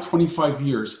 in my 25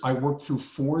 years, I worked through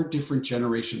 4 different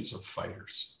generations of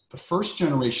fighters. The first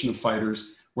generation of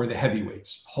fighters were the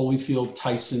heavyweights: Holyfield,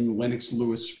 Tyson, Lennox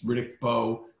Lewis, Riddick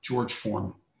Bowe, George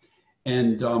Foreman.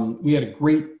 And we had a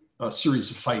great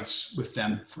series of fights with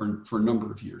them for a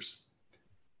number of years.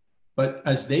 But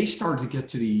as they started to get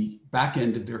to the back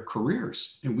end of their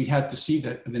careers, and we had to see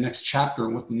that the next chapter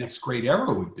and what the next great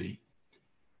era would be,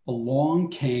 along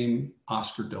came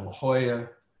Oscar De La Hoya,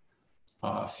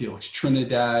 Felix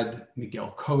Trinidad,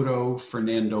 Miguel Cotto,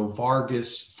 Fernando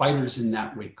Vargas, fighters in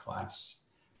that weight class,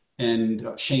 and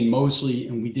Shane Mosley.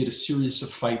 And we did a series of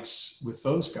fights with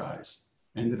those guys.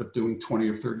 Ended up doing 20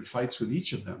 or 30 fights with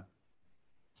each of them.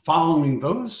 Following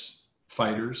those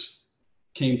fighters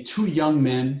came 2 young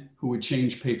men who would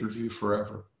change pay-per-view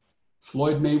forever: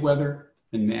 Floyd Mayweather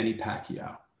and Manny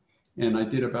Pacquiao. And I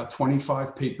did about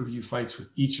 25 pay-per-view fights with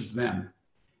each of them,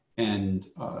 and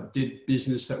did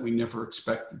business that we never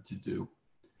expected to do.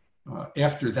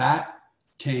 After that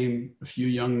came a few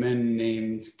young men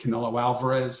named Canelo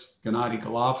Alvarez, Gennady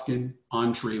Golovkin,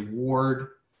 Andre Ward.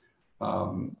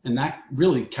 And that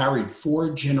really carried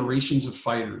 4 generations of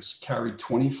fighters, carried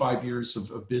 25 years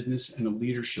of business and a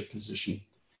leadership position.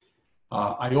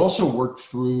 I also worked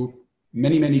through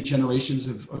many, many generations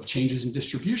of changes in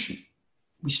distribution.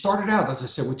 We started out, as I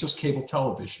said, with just cable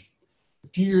television. A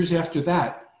few years after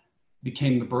that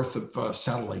became the birth of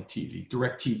satellite TV,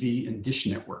 DirecTV and Dish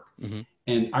Network.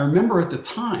 And I remember at the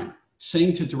time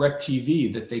saying to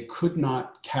DirecTV that they could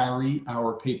not carry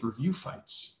our pay-per-view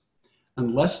fights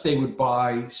unless they would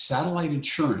buy satellite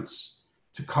insurance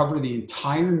to cover the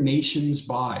entire nation's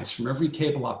buys from every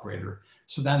cable operator,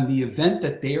 so that in the event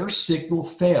that their signal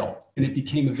failed and it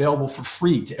became available for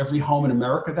free to every home in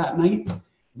America that night,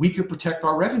 we could protect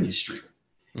our revenue stream.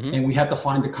 And we had to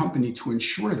find a company to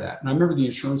insure that. And I remember the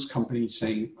insurance company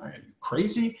saying, are you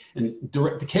crazy? And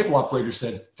the cable operator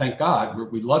said, thank God,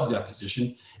 we love that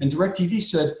position. And DirecTV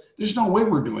said, there's no way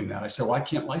we're doing that. I said, well, I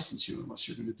can't license you unless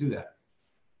you're going to do that.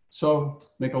 So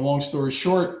make a long story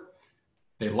short,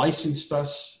 they licensed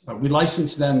us. We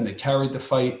licensed them. They carried the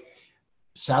fight.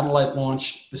 Satellite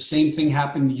launched. The same thing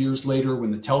happened years later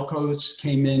when the telcos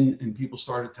came in and people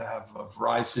started to have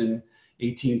Verizon,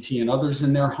 AT&T, and others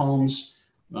in their homes.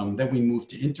 Then we moved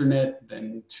to internet,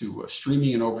 then to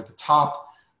streaming and over the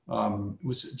top. It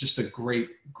was just a great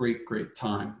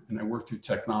time. And I worked through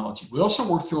technology. We also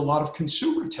worked through a lot of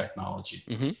consumer technology.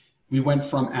 Mm-hmm. We went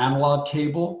from analog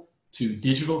cable to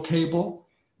digital cable.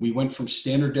 We went from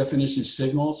standard definition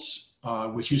signals,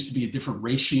 which used to be a different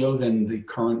ratio than the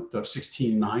current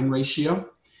 16:9 ratio,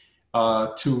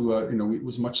 to, it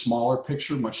was a much smaller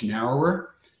picture, much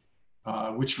narrower,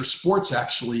 which for sports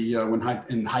actually, when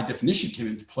high definition came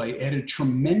into play, added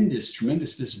tremendous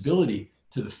visibility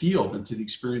to the field and to the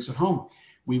experience at home.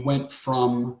 We went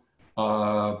from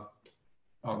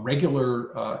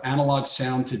regular analog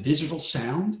sound to digital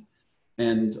sound,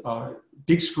 and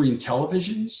big screen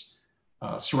televisions,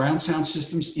 surround sound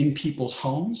systems in people's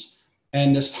homes.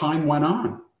 And as time went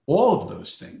on, all of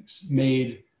those things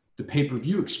made the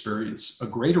pay-per-view experience a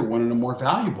greater one and a more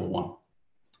valuable one.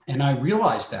 And I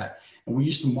realized that. And we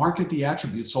used to market the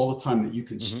attributes all the time, that you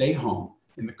can stay home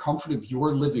in the comfort of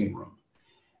your living room,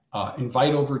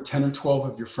 invite over 10 or 12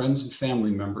 of your friends and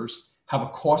family members, have a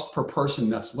cost per person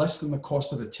that's less than the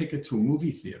cost of a ticket to a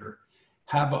movie theater,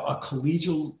 have a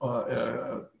collegial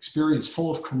experience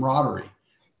full of camaraderie,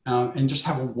 and just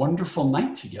have a wonderful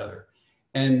night together.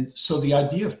 And so the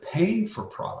idea of paying for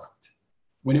product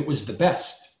when it was the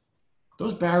best,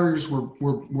 those barriers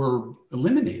were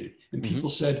eliminated. And people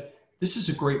said, this is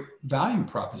a great value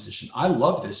proposition. I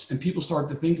love this. And people started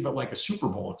to think of it like a Super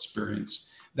Bowl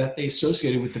experience that they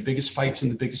associated with the biggest fights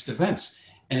and the biggest events.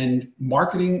 And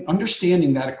marketing,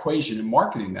 understanding that equation and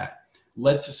marketing that,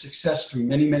 led to success through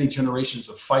many, many generations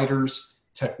of fighters,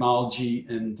 technology,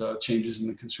 and changes in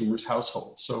the consumer's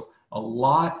household. So a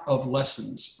lot of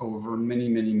lessons over many,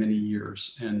 many, many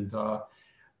years. And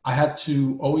I had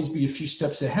to always be a few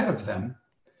steps ahead of them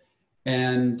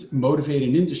and motivate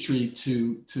an industry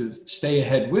to stay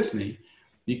ahead with me,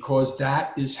 because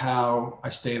that is how I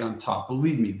stayed on top.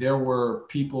 Believe me, there were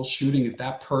people shooting at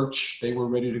that perch. They were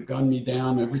ready to gun me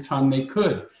down every time they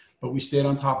could, but we stayed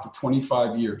on top for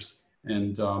 25 years.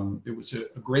 And it was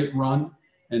a great run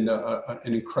and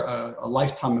a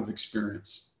lifetime of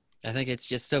experience. I think it's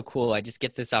just so cool. I just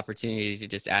get this opportunity to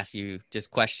just ask you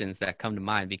just questions that come to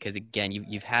mind, because again,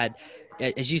 you've had,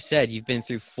 as you said, you've been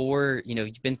through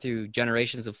you've been through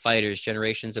generations of fighters,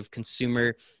 generations of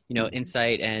consumer,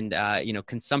 insight and,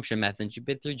 consumption methods. You've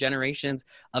been through generations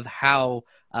of how,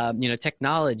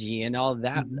 technology and all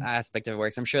that aspect of it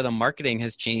works. I'm sure the marketing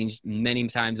has changed many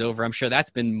times over. I'm sure that's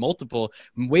been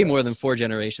way more than 4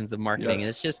 generations of marketing.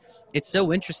 Yes. And it's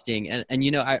so interesting. And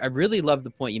I really love the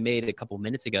point you made a couple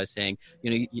minutes ago saying,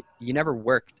 you never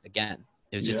worked again.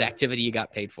 It was just activity you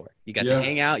got paid for. You got to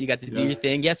hang out. You got to do your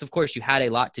thing. Yes, of course, you had a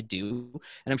lot to do.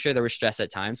 And I'm sure there was stress at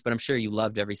times, but I'm sure you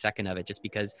loved every second of it just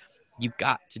because you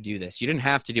got to do this. You didn't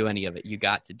have to do any of it. You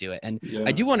got to do it. And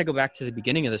I do want to go back to the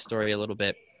beginning of the story a little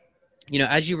bit.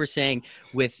 As you were saying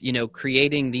with,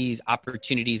 creating these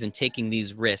opportunities and taking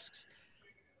these risks,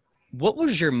 what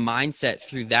was your mindset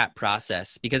through that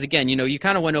process? Because again, you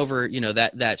kind of went over,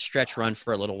 that stretch run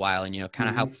for a little while, and, kind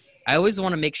of how I always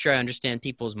want to make sure I understand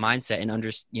people's mindset and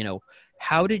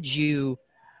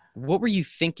what were you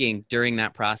thinking during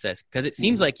that process? Because it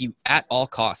seems like you, at all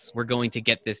costs, were going to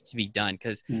get this to be done.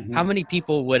 Because how many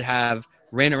people would have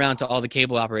ran around to all the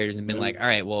cable operators and been like, all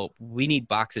right, well, we need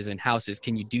boxes and houses.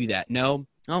 Can you do that? No.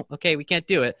 Oh, okay. We can't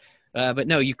do it. But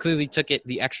no, you clearly took it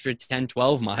the extra 10,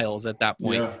 12 miles at that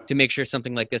point to make sure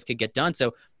something like this could get done.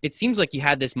 So it seems like you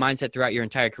had this mindset throughout your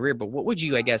entire career, but what would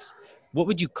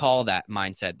you call that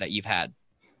mindset that you've had?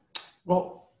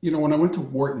 Well, when I went to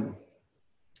Wharton,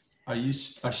 I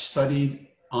studied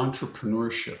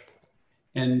entrepreneurship,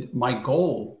 and my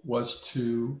goal was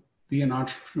to be an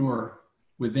entrepreneur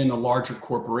within a larger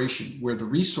corporation where the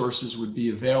resources would be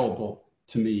available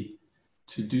to me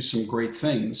to do some great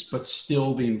things, but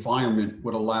still the environment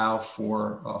would allow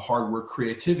for hard work,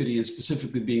 creativity, and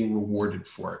specifically being rewarded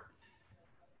for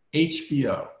it.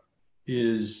 HBO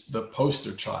is the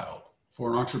poster child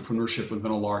for entrepreneurship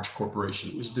within a large corporation.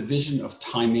 It was a division of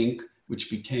Time Inc., which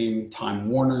became Time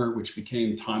Warner, which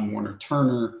became Time Warner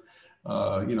Turner,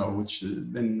 which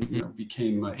then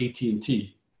became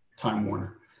AT&T Time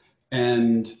Warner.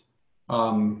 And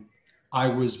I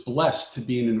was blessed to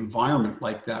be in an environment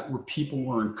like that where people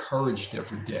were encouraged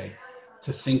every day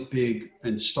to think big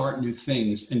and start new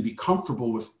things and be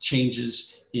comfortable with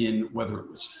changes in whether it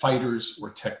was fighters or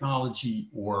technology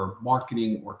or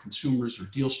marketing or consumers or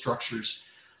deal structures.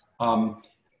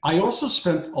 I also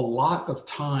spent a lot of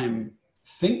time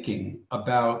thinking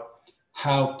about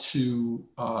how to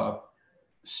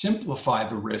simplify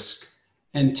the risk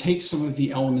and take some of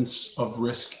the elements of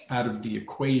risk out of the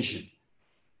equation.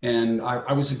 And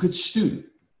I was a good student.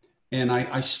 And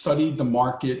I studied the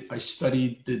market. I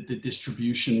studied the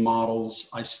distribution models.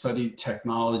 I studied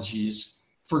technologies.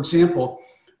 For example,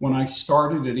 when I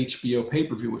started at HBO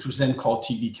Pay-Per-View, which was then called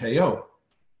TVKO,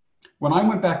 when I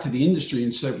went back to the industry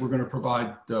and said, we're going to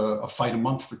provide a fight a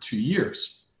month for 2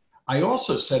 years, I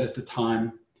also said at the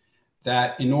time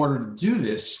that in order to do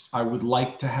this, I would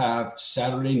like to have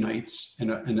Saturday nights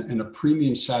and a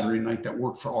premium Saturday night that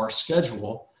worked for our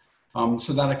schedule,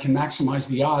 so that I can maximize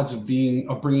the odds of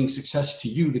bringing success to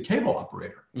you, the cable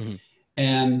operator. Mm-hmm.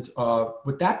 And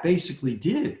what that basically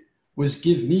did was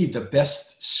give me the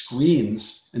best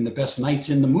screens and the best nights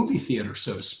in the movie theater,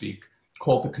 so to speak,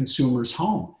 called the consumer's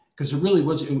home. Because it really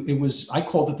was, I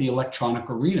called it the electronic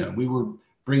arena. We were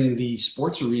bringing the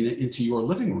sports arena into your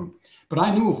living room. But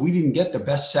I knew if we didn't get the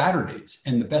best Saturdays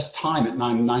and the best time at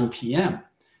 9 p.m.,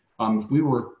 if we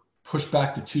were pushed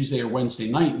back to Tuesday or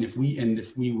Wednesday night, and if we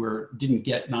didn't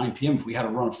get 9 p.m., if we had to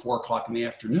run at 4 o'clock in the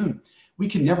afternoon, we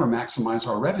could never maximize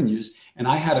our revenues. And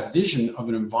I had a vision of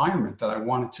an environment that I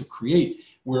wanted to create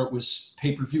where it was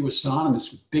pay-per-view was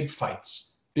synonymous with big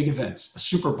fights, big events, a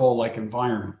Super Bowl-like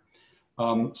environment.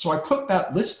 So I put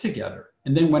that list together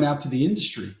and then went out to the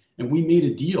industry, and we made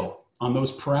a deal on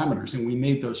those parameters, and we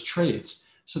made those trades.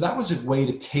 So that was a way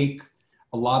to take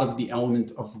a lot of the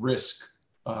element of risk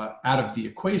out of the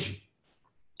equation.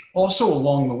 Also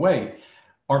along the way,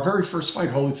 our very first fight,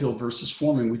 Holyfield versus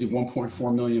Foreman, we did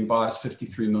 1.4 million buys,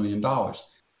 $53 million.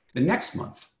 The next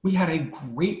month, we had a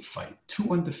great fight,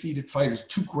 2 undefeated fighters,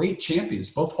 2 great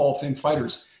champions, both Hall of Fame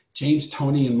fighters, James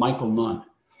Toney and Michael Nunn.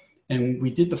 And we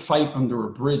did the fight under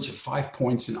a bridge at 5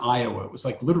 Points in Iowa. It was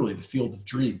like literally the field of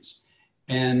dreams.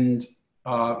 And it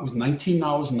was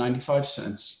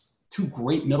 $19.95, 2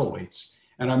 great middleweights.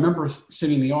 And I remember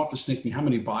sitting in the office thinking, how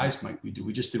many buys might we do?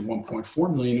 We just did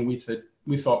 1.4 million. And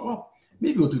we thought, well,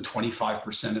 maybe we'll do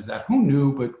 25% of that. Who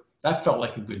knew? But that felt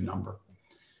like a good number.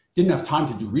 Didn't have time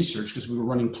to do research because we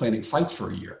were planning fights for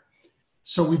a year.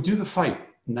 So we do the fight,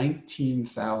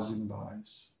 19,000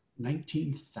 buys.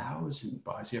 19,000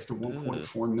 buys after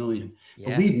 1.4 million.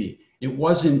 Yeah. Believe me, it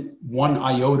wasn't 1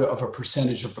 iota of a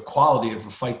percentage of the quality of a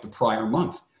fight the prior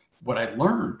month. What I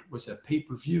learned was that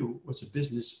pay-per-view was a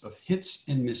business of hits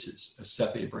and misses, as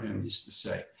Seth Abraham used to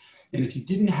say. And if you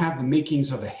didn't have the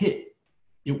makings of a hit,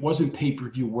 it wasn't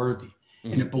pay-per-view worthy.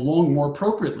 Mm-hmm. And it belonged more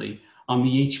appropriately on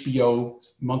the HBO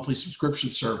monthly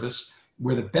subscription service,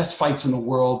 where the best fights in the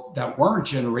world that weren't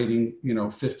generating,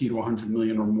 50 to 100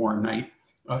 million or more a night,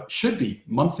 should be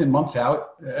month in, month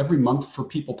out, every month for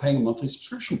people paying a monthly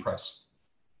subscription price.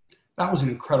 That was an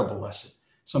incredible lesson,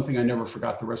 something I never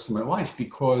forgot the rest of my life,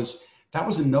 because that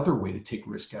was another way to take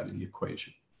risk out of the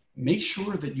equation. Make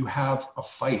sure that you have a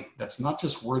fight that's not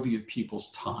just worthy of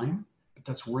people's time, but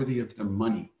that's worthy of their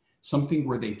money, something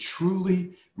where they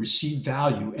truly receive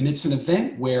value. And it's an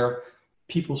event where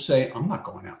people say, I'm not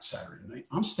going out Saturday night.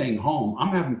 I'm staying home.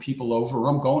 I'm having people over, or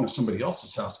I'm going to somebody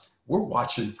else's house. We're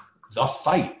watching the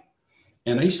fight.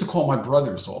 And I used to call my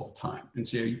brothers all the time and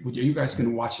say, are you guys going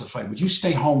to watch the fight? Would you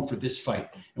stay home for this fight?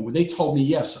 And when they told me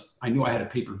yes, I knew I had a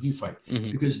pay-per-view fight,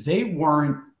 because they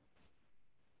weren't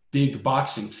big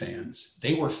boxing fans.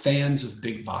 They were fans of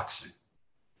big boxing.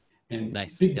 And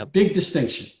nice. Big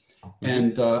distinction. Mm-hmm.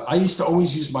 And I used to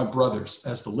always use my brothers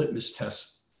as the litmus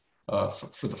test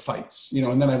for the fights,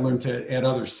 and then I learned to add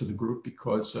others to the group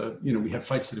because, we had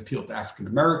fights that appealed to African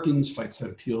Americans, fights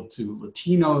that appealed to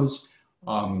Latinos,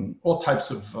 all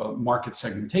types of market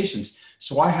segmentations.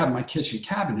 So I had my kitchen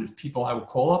cabinet of people I would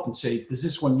call up and say, does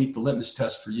this one meet the litmus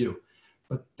test for you?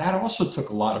 But that also took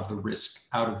a lot of the risk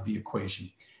out of the equation.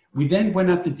 We then went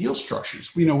at the deal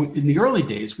structures. In the early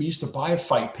days, we used to buy a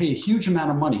fight, pay a huge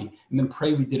amount of money, and then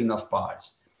pray we did enough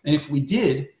buys. And if we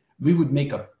did, we would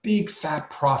make a big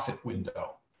fat profit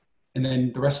window. And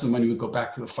then the rest of the money would go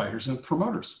back to the fighters and the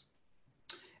promoters.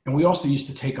 And we also used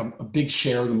to take a big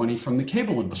share of the money from the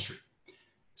cable industry.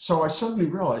 So I suddenly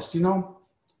realized,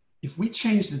 if we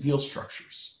change the deal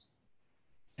structures,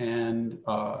 and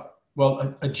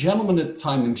a gentleman at the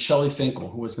time named Shelley Finkel,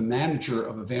 who was the manager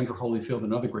of Evander Holyfield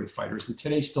and other great fighters, and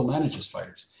today still manages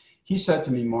fighters, he said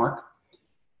to me, Mark,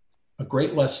 a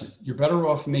great lesson. You're better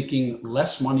off making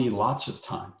less money lots of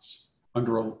times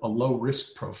under a low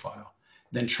risk profile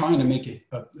than trying to make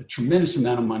a tremendous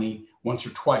amount of money once or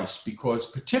twice,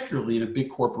 because particularly in a big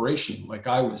corporation like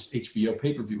I was, HBO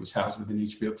Pay-Per-View was housed within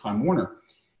HBO Time Warner.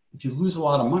 If you lose a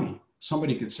lot of money,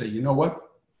 somebody could say, you know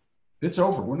what? It's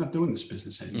over. We're not doing this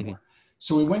business anymore. Mm-hmm.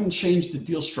 So we went and changed the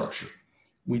deal structure.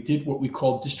 We did what we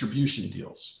call distribution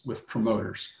deals with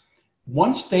promoters.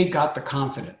 Once they got the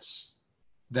confidence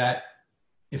that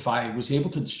if I was able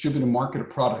to distribute and market a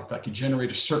product, I could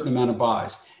generate a certain amount of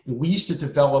buys. And we used to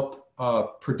develop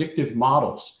predictive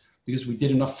models, because we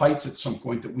did enough fights at some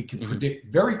point that we could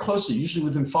predict very closely, usually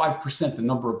within 5%, the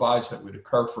number of buys that would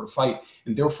occur for a fight,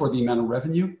 and therefore the amount of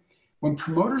revenue. When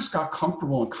promoters got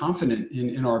comfortable and confident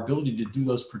in our ability to do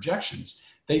those projections,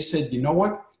 they said, you know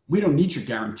what? We don't need your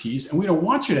guarantees, and we don't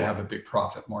want you to have a big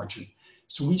profit margin.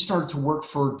 So we started to work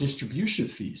for distribution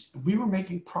fees. We were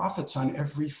making profits on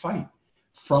every fight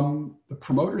from the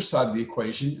promoter side of the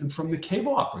equation and from the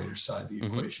cable operator side of the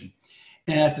equation.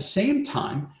 And at the same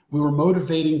time, we were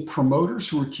motivating promoters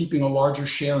who were keeping a larger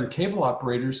share in cable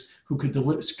operators who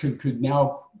could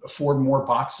now afford more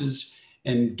boxes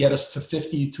and get us to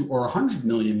 50 to or 100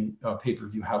 million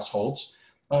pay-per-view households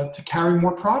to carry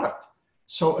more product.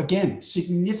 So again,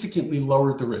 significantly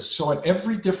lowered the risk. So at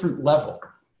every different level,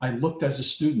 I looked as a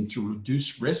student to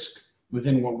reduce risk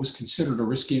within what was considered a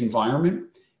risky environment.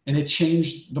 And it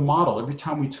changed the model. Every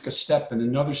time we took a step and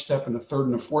another step and a third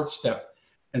and a fourth step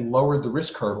and lowered the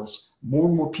risk hurdles, more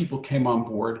and more people came on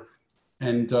board.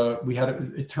 And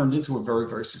it turned into a very,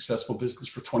 very successful business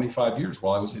for 25 years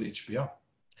while I was at HBO.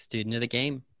 Student of the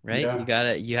game, right?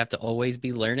 Yeah. You have to always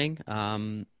be learning.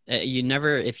 You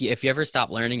never, if you ever stop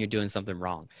learning, you're doing something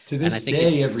wrong. To this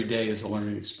day, every day is a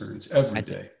learning experience. Every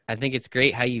day. I think it's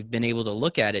great how you've been able to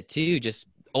look at it too, just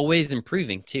always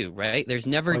improving too, right? There's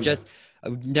never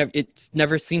it's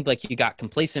never seemed like you got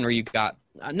complacent or you got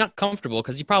not comfortable,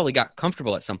 because you probably got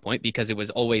comfortable at some point because it was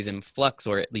always in flux,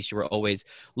 or at least you were always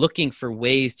looking for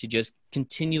ways to just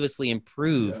continuously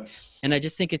improve. Yes. And I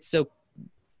just think it's so,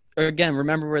 again,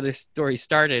 remember where this story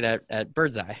started at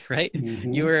Birdseye, right?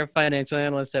 You were a financial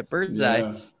analyst at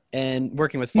Birdseye and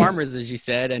working with farmers, as you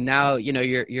said, and now,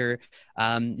 you're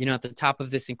at the top of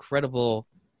this incredible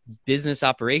business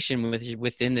operation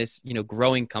within this,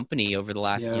 growing company over the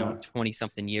last, 20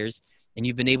 something years. And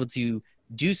you've been able to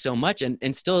do so much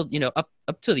and still,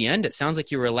 up to the end, it sounds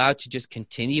like you were allowed to just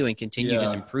continue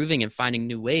just improving and finding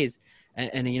new ways.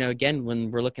 And again,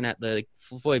 when we're looking at the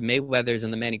Floyd Mayweathers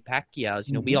and the Manny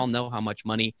Pacquiaos, we all know how much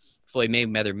money Floyd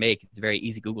Mayweather make. It's a very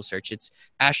easy Google search. It's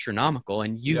astronomical.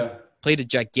 And you played a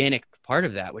gigantic part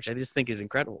of that, which I just think is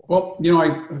incredible. Well,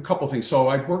 a couple of things. So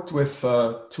I worked with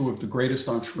two of the greatest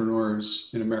entrepreneurs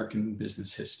in American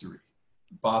business history,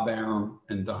 Bob Arum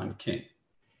and Don King.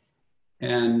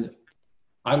 And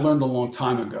I learned a long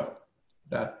time ago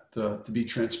that to be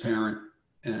transparent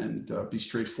and be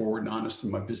straightforward and honest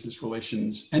in my business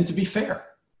relations, and to be fair,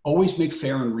 always make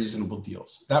fair and reasonable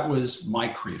deals. That was my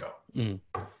credo.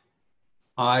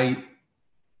 I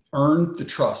earned the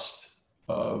trust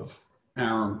of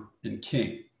Arum and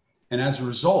King. And as a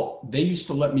result, they used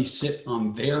to let me sit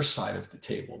on their side of the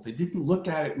table. They didn't look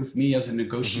at it with me as a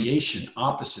negotiation,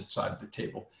 opposite side of the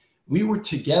table. We were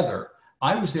together.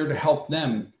 I was there to help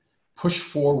them push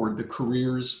forward the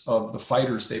careers of the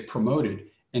fighters they promoted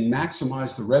and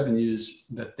maximize the revenues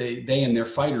that they and their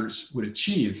fighters would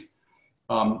achieve.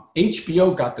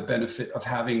 HBO got the benefit of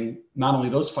having not only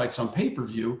those fights on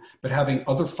pay-per-view, but having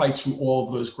other fights from all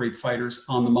of those great fighters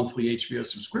on the monthly HBO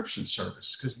subscription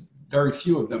service, because very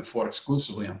few of them fought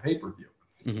exclusively on pay-per-view.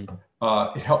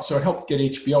 It helped get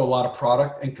HBO a lot of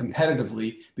product, and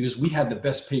competitively, because we had the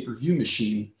best pay-per-view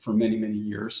machine for many, many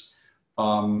years,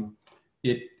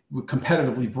 it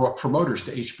competitively brought promoters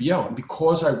to HBO. And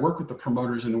because I work with the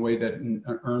promoters in a way that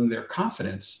earned their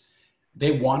confidence,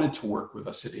 they wanted to work with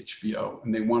us at HBO,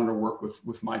 and they wanted to work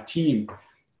with my team.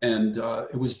 And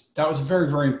that was a very,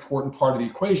 very important part of the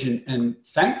equation. And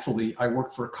thankfully, I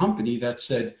worked for a company that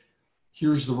said,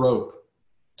 here's the rope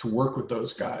to work with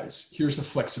those guys. Here's the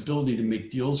flexibility to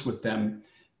make deals with them,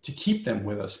 to keep them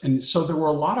with us. And so there were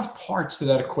a lot of parts to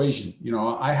that equation.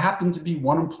 I happened to be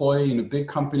one employee in a big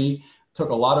company, took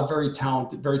a lot of very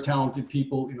talented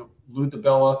people. Lou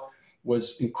DiBella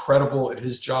was incredible at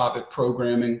his job at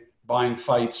programming, buying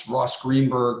fights. Ross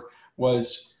Greenberg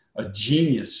was a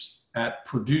genius at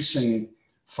producing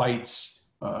fights.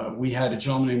 We had a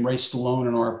gentleman named Ray Stallone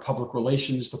in our public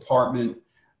relations department.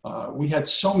 We had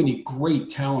so many great,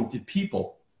 talented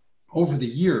people over the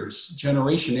years,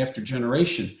 generation after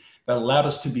generation, that allowed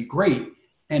us to be great.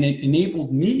 And it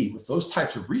enabled me, with those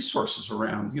types of resources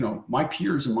around, my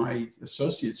peers and my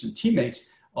associates and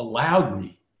teammates allowed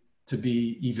me to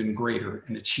be even greater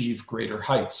and achieve greater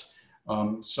heights. A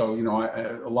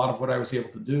lot of what I was able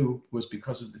to do was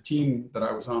because of the team that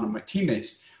I was on and my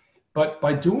teammates. But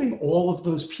by doing all of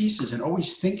those pieces and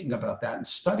always thinking about that and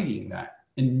studying that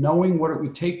and knowing what it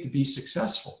would take to be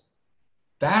successful,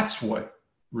 that's what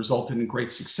resulted in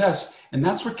great success. And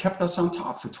that's what kept us on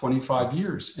top for 25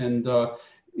 years. And,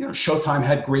 Showtime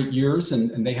had great years,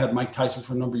 and they had Mike Tyson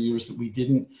for a number of years that we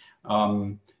didn't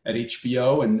at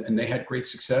HBO, and they had great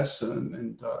success.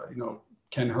 And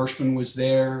Ken Hirschman was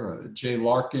there, Jay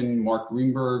Larkin, Mark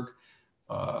Greenberg,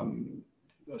 um,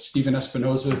 Stephen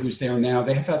Espinoza, who's there now.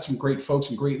 They have had some great folks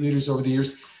and great leaders over the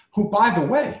years who, by the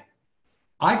way,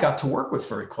 I got to work with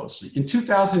very closely. In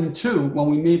 2002, when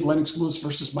we made Lennox Lewis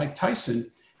versus Mike Tyson,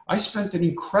 I spent an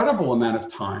incredible amount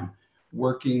of time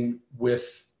working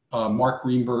with Mark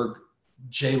Greenberg,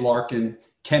 Jay Larkin,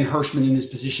 Ken Hirschman in his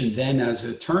position then as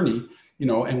an attorney,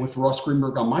 and with Ross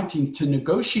Greenberg on my team to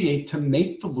negotiate to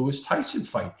make the Lewis Tyson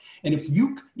fight. And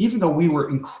even though we were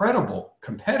incredible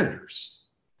competitors,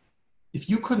 if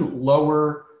you couldn't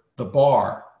lower the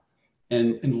bar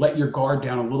and let your guard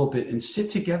down a little bit and sit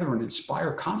together and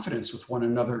inspire confidence with one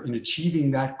another in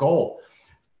achieving that goal.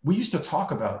 We used to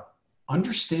talk about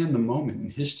understand the moment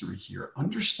in history here,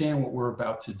 understand what we're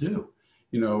about to do.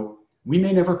 We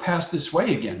may never pass this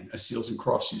way again, as Seals and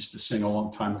Crofts used to sing a long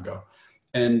time ago.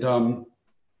 And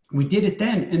we did it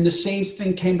then. And the same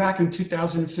thing came back in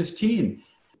 2015,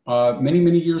 many,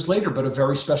 many years later, but a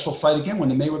very special fight again when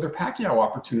the Mayweather-Pacquiao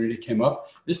opportunity came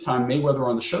up. This time, Mayweather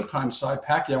on the Showtime side,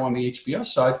 Pacquiao on the HBO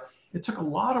side. It took a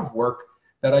lot of work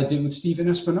that I did with Stephen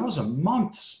Espinoza,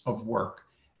 months of work.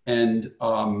 And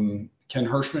Ken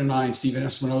Hirschman and I and Stephen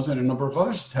Espinoza and a number of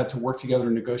others had to work together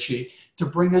and negotiate to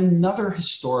bring another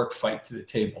historic fight to the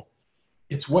table.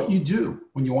 It's what you do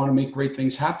when you want to make great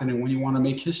things happen and when you want to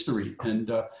make history.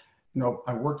 And,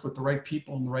 I worked with the right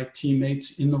people and the right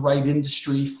teammates in the right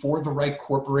industry for the right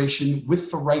corporation with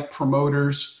the right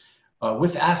promoters,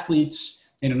 with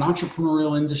athletes in an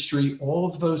entrepreneurial industry, all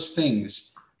of those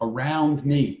things around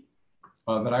me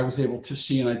that I was able to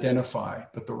see and identify.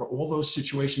 But all those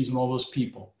situations and all those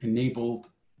people enabled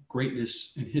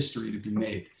greatness and history to be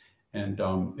made. And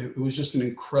it was just an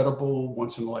incredible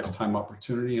once-in-a-lifetime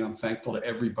opportunity. And I'm thankful to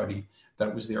everybody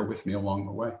that was there with me along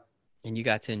the way. And you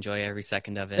got to enjoy every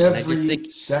second of it. Every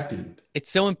second. It's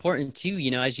so important too,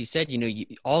 as you said,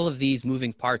 all of these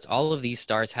moving parts, all of these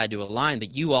stars had to align,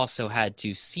 but you also had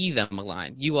to see them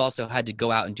align. You also had to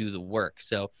go out and do the work.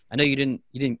 So I know you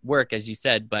didn't work, as you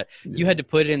said, but you had to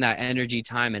put in that energy,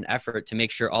 time, and effort to make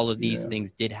sure all of these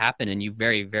things did happen. And you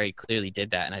very, very clearly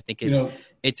did that. And I think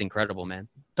it's incredible, man.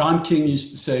 Don King used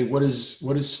to say, what is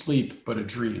sleep but a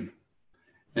dream?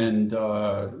 And,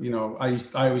 I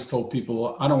always told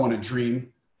people, I don't want to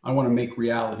dream. I want to make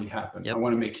reality happen. Yep. I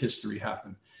want to make history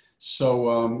happen.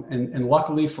 So, and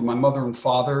luckily for my mother and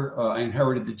father, I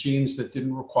inherited the genes that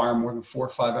didn't require more than 4 or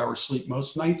 5 hours sleep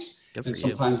most nights, and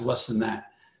sometimes less than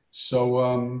that. So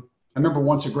I remember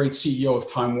once a great CEO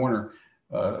of Time Warner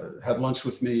had lunch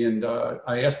with me, and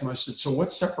I asked him, I said, so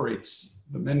what separates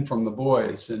the men from the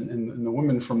boys and the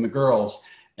women from the girls?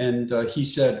 And he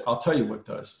said, I'll tell you what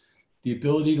does. The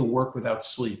ability to work without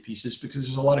sleep. He says, because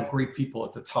there's a lot of great people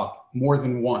at the top, more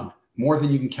than one, more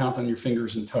than you can count on your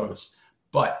fingers and toes.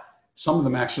 But some of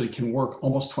them actually can work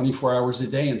almost 24 hours a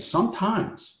day. And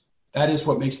sometimes that is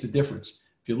what makes the difference.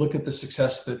 If you look at the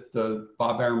success that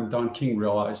Bob Arum and Don King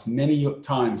realized, many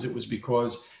times it was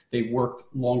because they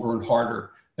worked longer and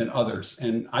harder than others.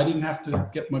 And I didn't have to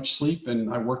get much sleep,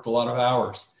 and I worked a lot of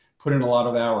hours, put in a lot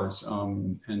of hours.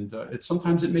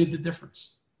 Sometimes it made the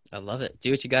difference. I love it.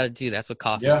 Do what you got to do. That's what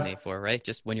coffee is made for, right?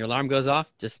 Just when your alarm goes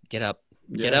off, just get up.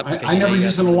 Get up. I never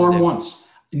used an alarm once.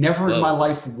 Never in my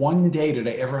life, one day did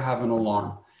I ever have an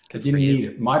alarm. I didn't need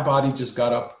it. My body just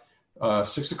got up.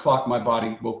 6 o'clock, my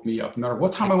body woke me up. No matter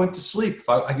what time I went to sleep,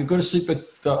 I could go to sleep at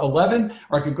 11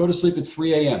 or I could go to sleep at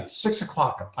 3 a.m. 6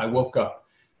 o'clock, I woke up.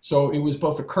 So it was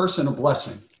both a curse and a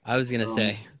blessing. I was going to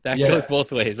say, that goes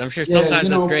both ways. I'm sure sometimes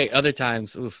that's great. Other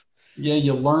times, oof. Yeah,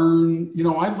 you learn,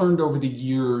 I learned over the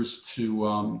years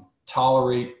to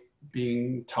tolerate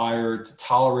being tired, to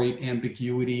tolerate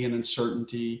ambiguity and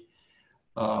uncertainty,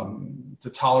 to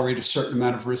tolerate a certain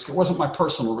amount of risk. It wasn't my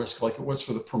personal risk like it was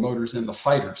for the promoters and the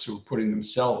fighters who were putting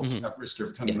themselves at risk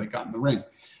every time they got in the ring.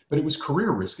 But it was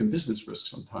career risk and business risk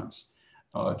sometimes,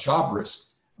 job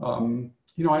risk.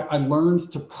 I learned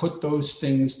to put those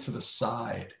things to the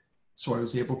side. So I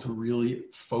was able to really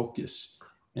focus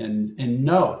and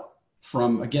know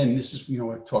from, again, this is,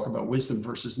 I talk about wisdom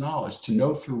versus knowledge, to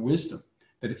know through wisdom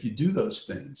that if you do those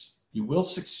things, you will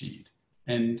succeed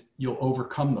and you'll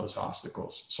overcome those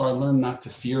obstacles. So I learned not to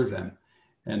fear them.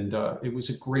 And it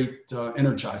was a great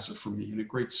energizer for me and a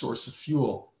great source of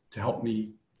fuel to help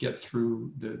me get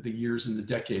through the years and the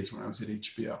decades when I was at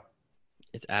HBO.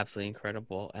 It's absolutely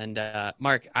incredible. And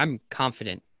Mark, I'm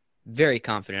confident, very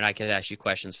confident I could ask you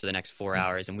questions for the next 4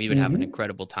 hours and we would have an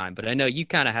incredible time. But I know you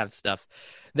kind of have stuff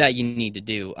that you need to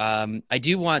do. I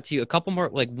do want to,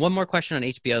 one more question on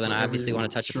HBO, then I obviously want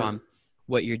to touch upon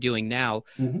what you're doing now.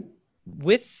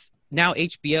 With now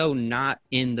HBO not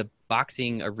in the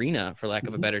boxing arena, for lack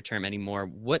of a better term, anymore.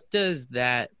 What does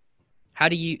that, how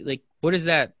do you like, what is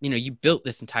that, you built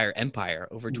this entire empire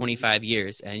over 25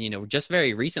 years. And, just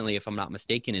very recently, if I'm not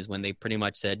mistaken, is when they pretty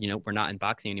much said, we're not in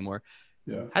boxing anymore.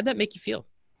 Yeah. How'd that make you feel?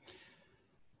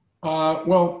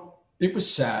 Well, it was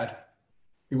sad.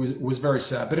 It was very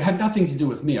sad, but it had nothing to do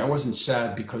with me. I wasn't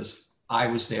sad because I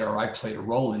was there or I played a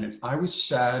role in it. I was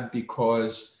sad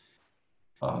because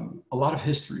a lot of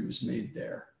history was made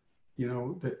there.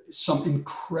 Some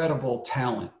incredible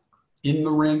talent in the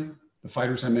ring, the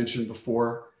fighters I mentioned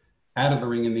before, out of the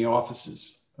ring in the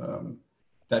offices,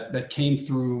 that came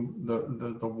through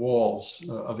the walls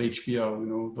of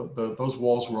HBO. Those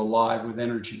walls were alive with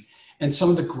energy. And some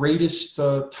of the greatest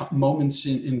moments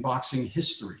in boxing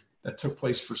history that took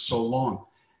place for so long.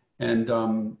 And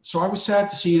so I was sad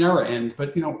to see an era end,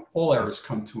 but all eras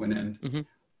come to an end.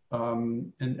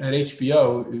 And at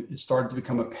HBO, it started to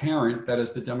become apparent that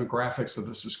as the demographics of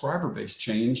the subscriber base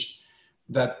changed,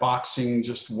 that boxing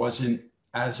just wasn't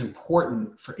as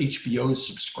important for HBO's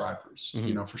subscribers.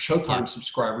 For Showtime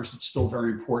subscribers, it's still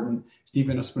very important.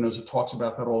 Steven Espinosa talks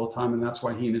about that all the time, and that's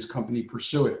why he and his company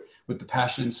pursue it with the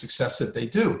passion and success that they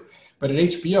do. But at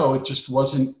HBO, it just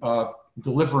wasn't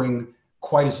delivering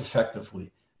quite as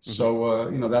effectively. So,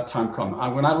 that time come.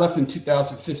 When I left in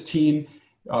 2015,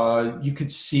 you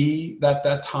could see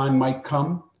that time might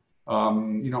come.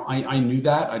 I knew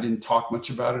that. I didn't talk much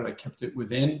about it. I kept it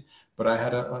within, but I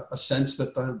had a sense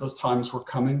that those times were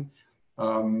coming.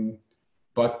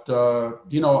 But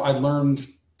I learned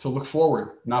to look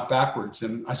forward, not backwards.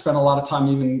 And I spent a lot of time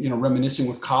even, reminiscing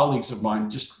with colleagues of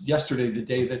mine. Just yesterday, the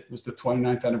day that was the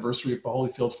 29th anniversary of the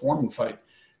Holyfield Foreman fight,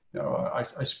 I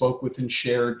spoke with and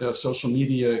shared social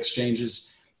media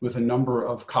exchanges with a number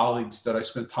of colleagues that I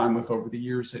spent time with over the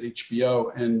years at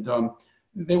HBO. And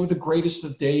they were the greatest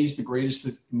of days, the greatest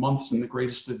of months, and the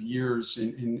greatest of years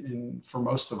for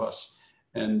most of us.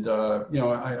 And,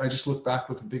 I just look back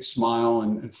with a big smile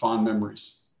and fond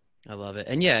memories. I love it.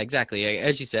 And yeah, exactly.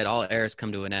 As you said, all eras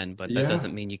come to an end, but that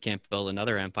doesn't mean you can't build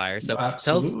another empire. So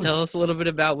tell us a little bit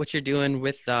about what you're doing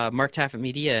with Mark Taffet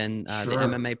Media and the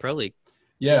MMA Pro League.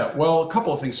 Yeah, well, a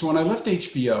couple of things. So when I left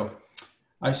HBO,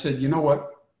 I said, you know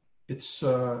what? It's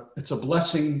a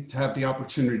blessing to have the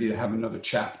opportunity to have another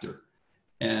chapter.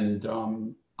 And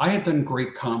I had done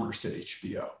great commerce at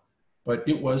HBO, but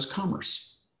it was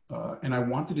commerce. And I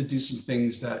wanted to do some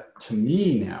things that, to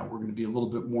me now, were going to be a little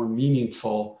bit more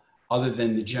meaningful other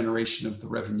than the generation of the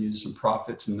revenues and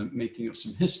profits and the making of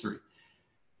some history.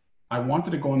 I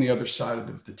wanted to go on the other side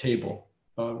of the table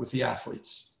with the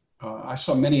athletes. I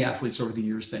saw many athletes over the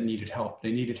years that needed help.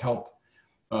 They needed help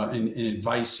and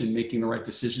advice in making the right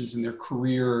decisions in their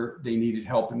career. They needed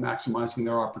help in maximizing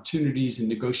their opportunities and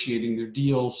negotiating their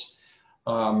deals,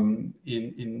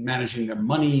 in managing their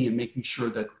money and making sure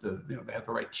that they had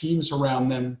the right teams around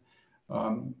them.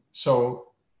 So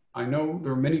I know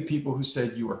there are many people who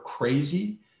said you are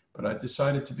crazy, but I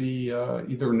decided to be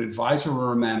either an advisor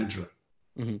or a manager.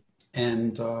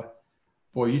 And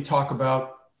boy, you talk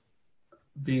about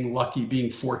being lucky, being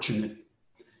fortunate.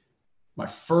 My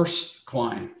first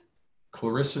client,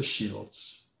 Clarissa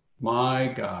Shields, my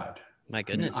God. My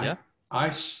goodness, yeah. I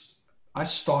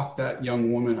stalked that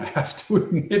young woman, I have to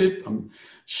admit it,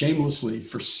 shamelessly,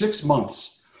 for 6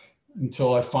 months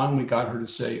until I finally got her to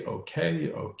say,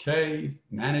 okay,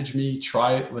 manage me,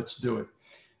 try it, let's do it.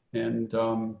 And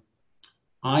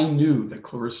I knew that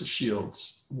Clarissa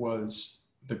Shields was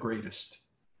the greatest.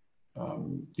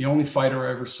 The only fighter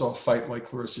I ever saw fight like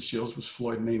Clarissa Shields was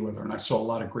Floyd Mayweather, and I saw a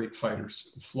lot of great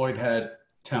fighters. Floyd had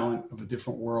talent of a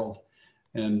different world,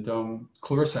 and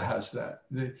Clarissa has that.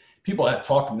 People that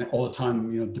talk all the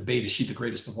time, debate, is she the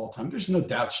greatest of all time? There's no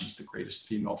doubt she's the greatest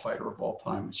female fighter of all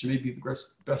time. She may be the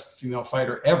best female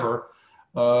fighter ever,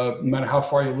 no matter how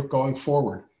far you look going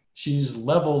forward. She's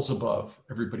levels above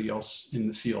everybody else in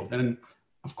the field. And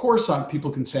of course, people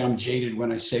can say I'm jaded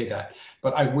when I say that,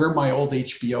 but I wear my old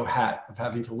HBO hat of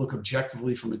having to look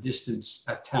objectively from a distance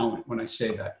at talent when I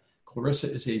say that.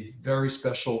 Clarissa is a very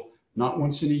special, not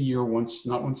once in a year,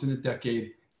 not once in a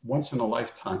decade, once in a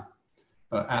lifetime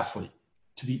athlete.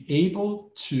 To be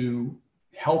able to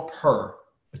help her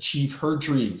achieve her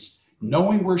dreams,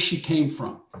 knowing where she came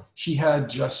from. She had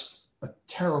just a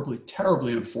terribly,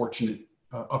 terribly unfortunate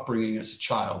upbringing as a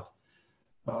child.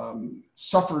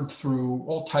 Suffered through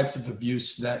all types of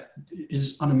abuse that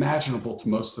is unimaginable to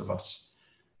most of us.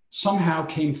 Somehow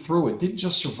came through it, didn't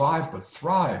just survive, but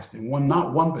thrived and won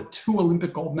not one, but 2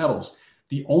 Olympic gold medals.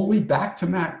 The only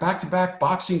back-to-back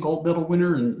boxing gold medal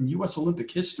winner in U.S. Olympic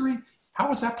history. How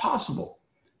was that possible?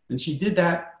 And she did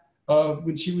that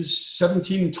when she was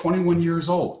 17 and 21 years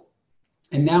old.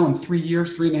 And now in 3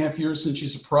 years, 3.5 years since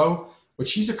she's a pro, what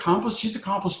she's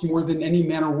accomplished more than any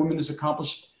man or woman has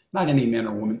accomplished. Not any man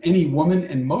or woman, any woman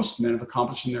and most men have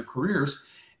accomplished in their careers.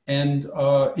 And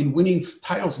in winning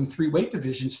titles in 3 weight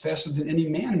divisions faster than any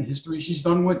man in history. She's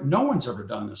done what no one's ever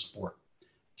done in this sport.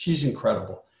 She's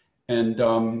incredible. And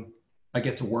I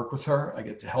get to work with her. I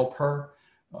get to help her.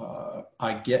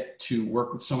 I get to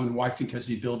work with someone who I think has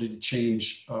the ability to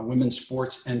change women's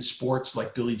sports and sports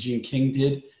like Billie Jean King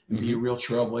did and be a real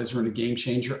trailblazer and a game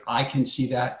changer. I can see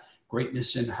that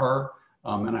greatness in her.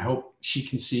 And I hope she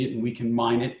can see it and we can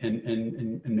mine it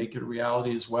and make it a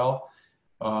reality as well.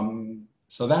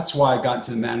 So that's why I got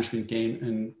into the management game.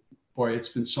 And boy, it's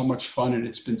been so much fun and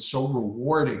it's been so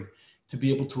rewarding to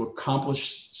be able to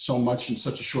accomplish so much in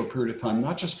such a short period of time,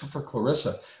 not just for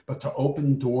Clarissa, but to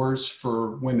open doors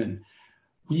for women.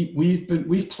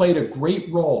 We've played a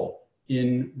great role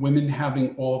in women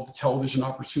having all of the television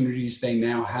opportunities they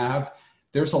now have.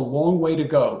 There's a long way to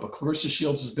go, but Clarissa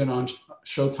Shields has been on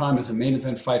Showtime as a main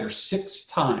event fighter 6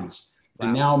 times. Wow.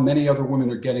 And now many other women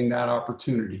are getting that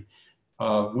opportunity.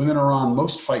 Women are on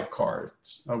most fight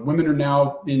cards. Women are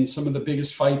now in some of the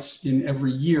biggest fights in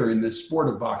every year in the sport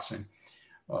of boxing.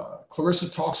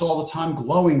 Clarissa talks all the time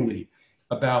glowingly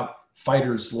about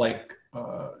fighters like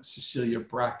Cecilia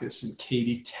Brækhus and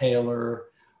Katie Taylor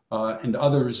and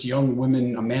others, young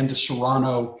women, Amanda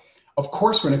Serrano. Of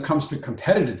course, when it comes to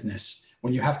competitiveness,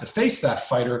 when you have to face that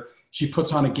fighter, she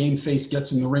puts on a game face,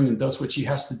 gets in the ring and does what she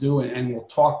has to do and will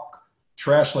talk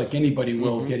trash like anybody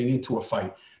will getting into a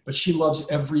fight. But she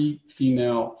loves every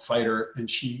female fighter and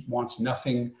she wants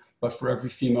nothing but for every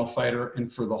female fighter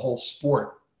and for the whole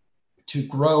sport to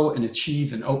grow and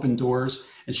achieve and open doors.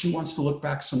 And she wants to look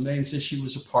back someday and say she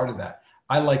was a part of that.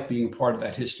 I like being a part of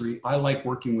that history. I like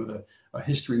working with a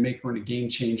history maker and a game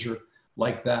changer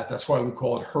like that. That's why we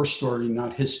call it her story,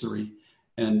 not history.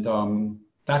 And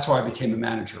that's why I became a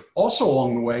manager. Also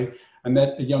along the way, I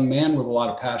met a young man with a lot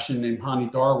of passion named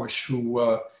Hani Darwish, who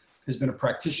has been a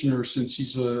practitioner since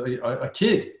he's a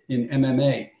kid in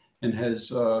MMA and has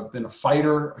been a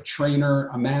fighter, a trainer,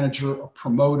 a manager, a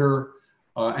promoter,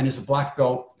 and is a black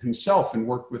belt himself and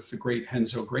worked with the great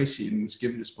Renzo Gracie and was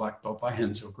given his black belt by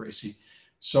Renzo Gracie.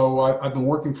 So I've been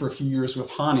working for a few years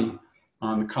with Hani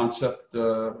on the concept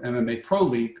MMA Pro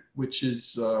League, which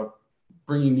is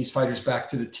bringing these fighters back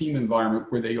to the team environment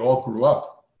where they all grew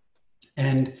up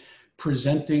and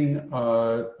presenting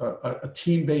a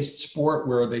team-based sport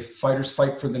where the fighters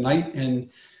fight for the night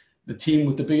and the team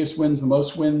with the biggest wins, the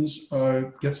most wins,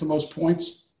 gets the most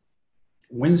points,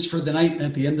 wins for the night, and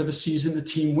at the end of a season, the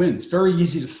team wins. Very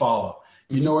easy to follow.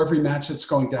 You know every match that's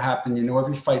going to happen. You know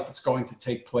every fight that's going to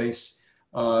take place.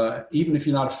 Even if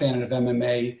you're not a fan of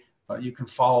MMA, you can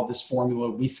follow this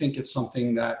formula. We think it's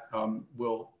something that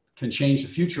can change the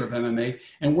future of MMA,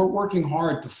 and we're working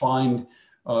hard to find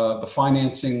the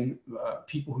financing,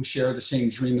 people who share the same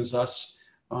dream as us.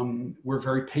 We're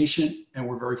very patient and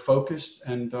we're very focused,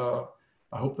 and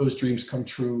I hope those dreams come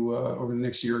true over the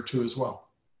next year or two as well.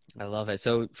 I love it.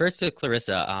 So first to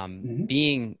Clarissa,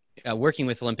 working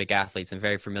with Olympic athletes, I'm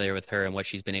very familiar with her and what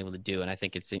she's been able to do, and I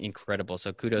think it's incredible.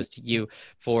 So kudos to you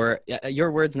for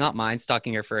your words, not mine,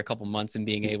 stalking her for a couple months and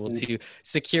being able to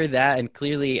secure that. And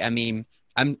clearly, I mean,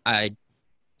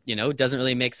 it doesn't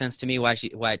really make sense to me why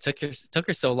it took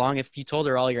her so long. If you told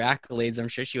her all your accolades, I'm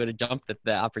sure she would have jumped at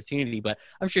the opportunity, but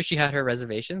I'm sure she had her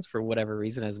reservations for whatever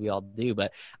reason, as we all do.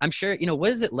 But I'm sure,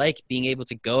 what is it like being able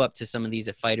to go up to some of these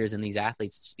fighters and these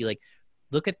athletes, just be like,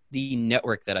 look at the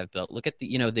network that I've built. Look at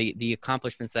the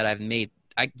accomplishments that I've made.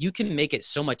 You can make it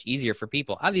so much easier for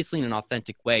people, obviously in an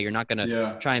authentic way. You're not going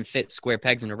to try and fit square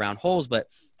pegs into round holes, but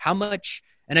how much,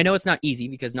 and I know it's not easy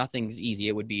because nothing's easy.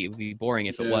 It would be boring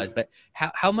if it was, but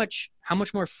how much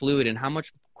more fluid and how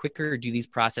much quicker do these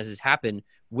processes happen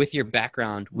with your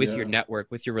background, with your network,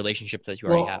 with your relationships that you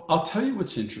already have? I'll tell you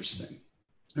what's interesting.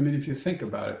 I mean, if you think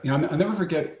about it, I'll never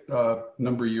forget a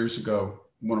number of years ago,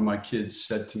 one of my kids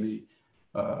said to me,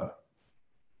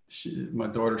 my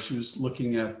daughter, she was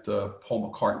looking at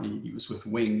Paul McCartney. He was with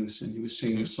Wings and he was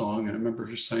singing a song. And I remember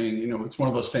her saying, it's one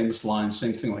of those famous lines,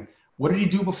 same thing like, what did he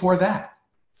do before that?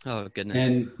 Oh, goodness.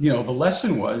 And, the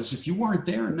lesson was, if you weren't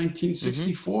there in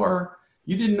 1964,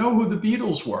 you didn't know who the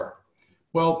Beatles were.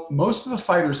 Well, most of the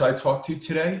fighters I talk to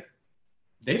today,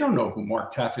 they don't know who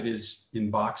Mark Taffet is in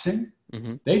boxing.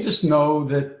 They just know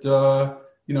that,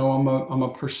 I'm a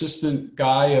persistent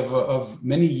guy of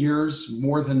many years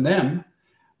more than them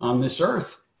on this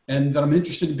earth, and that I'm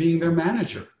interested in being their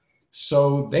manager.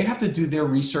 So they have to do their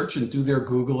research and do their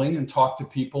Googling and talk to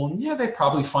people. And they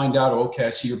probably find out, okay, I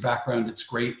see your background, it's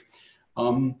great.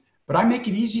 But I make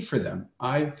it easy for them.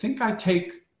 I think I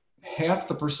take half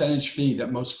the percentage fee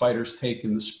that most fighters take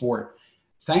in the sport.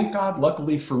 Thank God,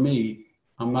 luckily for me,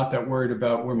 I'm not that worried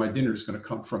about where my dinner is going to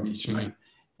come from each night.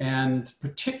 And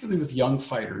particularly with young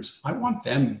fighters, I want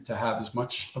them to have as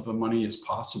much of the money as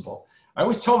possible. I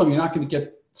always tell them you're not going to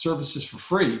get services for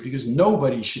free, because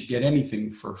nobody should get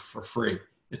anything for free.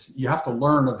 You have to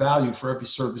learn a value for every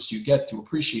service you get to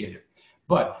appreciate it.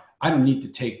 But I don't need to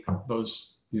take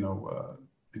those,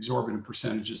 exorbitant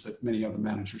percentages that many other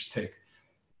managers take.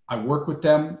 I work with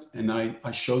them, and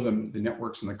I show them the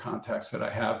networks and the contacts that I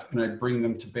have, and I bring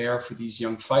them to bear for these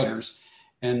young fighters.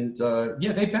 And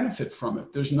they benefit from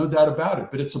it. There's no doubt about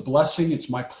it, but it's a blessing. It's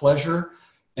my pleasure.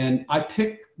 And I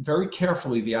pick very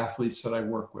carefully the athletes that I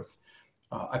work with.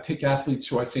 I pick athletes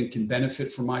who I think can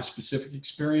benefit from my specific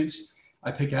experience.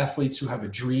 I pick athletes who have a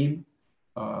dream.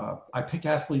 I pick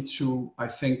athletes who I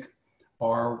think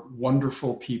are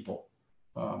wonderful people.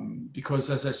 Because,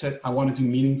 as I said, I want to do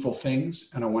meaningful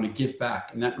things and I want to give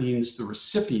back. And that means the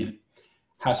recipient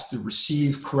has to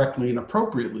receive correctly and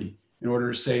appropriately in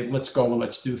order to say, let's go and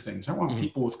let's do things. I want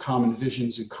people with common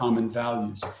visions and common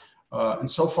values. And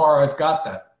so far, I've got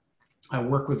that. I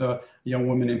work with a young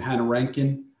woman named Hannah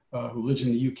Rankin, who lives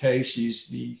in the UK. She's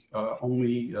the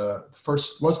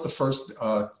first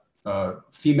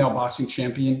female boxing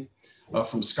champion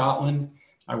from Scotland.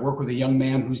 I work with a young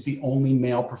man who's the only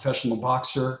male professional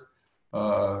boxer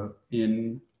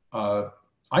in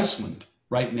Iceland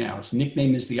right now. His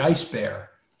nickname is the Ice Bear,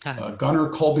 Gunnar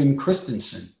Kolbeinn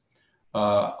Christensen.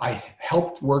 I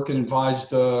helped work with and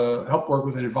advised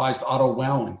Otto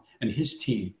Wallen and his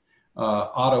team.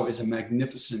 Otto is a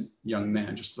magnificent young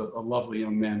man, just a lovely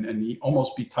young man, and he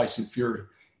almost beat Tyson Fury.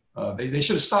 They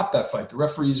should have stopped that fight.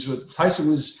 Tyson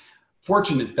was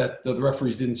fortunate that the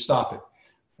referees didn't stop it.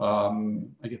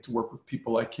 I get to work with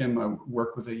people like him. I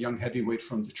work with a young heavyweight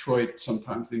from Detroit,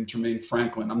 sometimes named Jermaine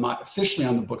Franklin. I'm not officially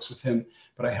on the books with him,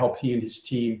 but I help he and his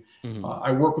team.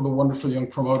 I work with a wonderful young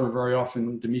promoter very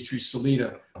often, Dimitri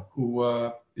Salita,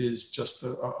 who is just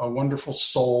a wonderful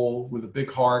soul with a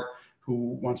big heart,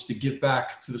 who wants to give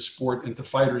back to the sport and to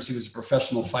fighters. He was a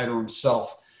professional fighter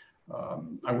himself.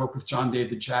 I work with John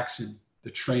David Jackson,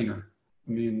 the trainer.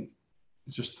 I mean,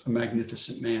 just a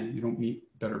magnificent man. You don't meet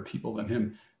better people than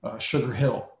him. Sugar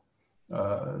Hill,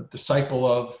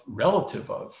 relative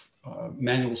of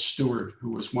Manuel Stewart,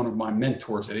 who was one of my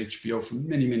mentors at HBO for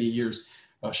many, many years.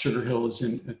 Sugar Hill is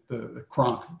at the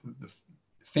Kronk, the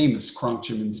famous Kronk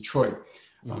gym in Detroit.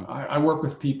 I work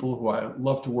with people who I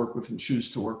love to work with and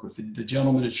choose to work with. The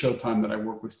gentleman at Showtime that I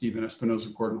work with, Stephen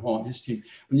Espinoza, Gordon Hall, and his team.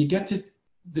 When you get to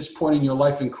this point in your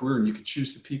life and career, and you can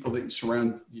choose the people that you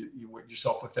surround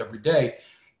yourself with every day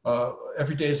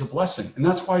is a blessing. And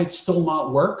that's why it's still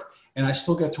not work. And I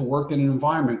still get to work in an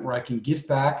environment where I can give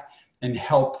back and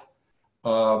help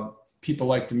people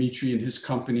like Dimitri and his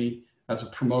company as a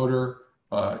promoter,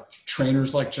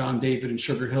 trainers like John David and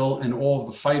Sugar Hill, and all of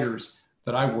the fighters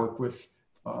that I work with.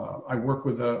 I work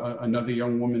with another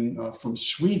young woman from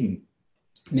Sweden.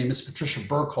 Her name is Patricia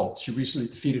Burkholt. She recently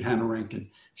defeated Hannah Rankin.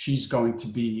 She's going to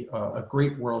be a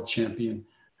great world champion.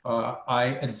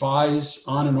 I advise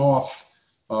on and off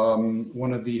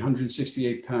one of the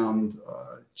 168-pound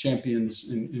champions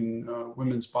in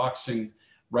women's boxing.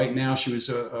 Right now, she was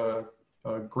a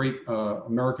great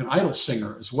American Idol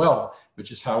singer as well,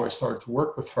 which is how I started to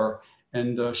work with her.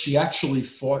 And she actually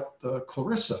fought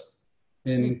Clarissa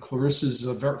in Clarissa's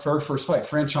very first fight,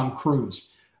 Franchon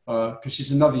Cruz, because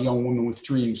she's another young woman with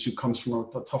dreams who comes from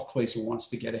a tough place and wants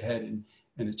to get ahead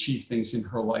and achieve things in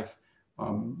her life.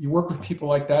 You work with people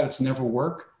like that, it's never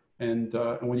work. And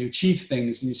when you achieve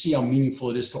things and you see how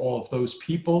meaningful it is to all of those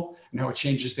people and how it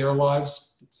changes their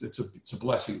lives, it's a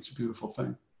blessing. It's a beautiful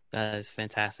thing. That is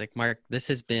fantastic. Mark, this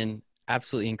has been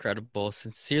absolutely incredible.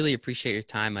 Sincerely appreciate your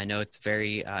time. I know it's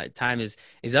very, time is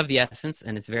of the essence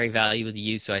and it's very valuable to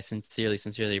you. So I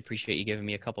sincerely appreciate you giving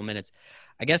me a couple minutes.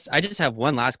 I guess I just have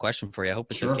one last question for you. I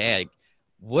hope it's Sure. okay.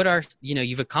 What are,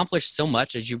 you've accomplished so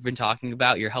much as you've been talking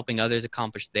about, you're helping others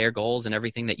accomplish their goals and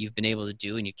everything that you've been able to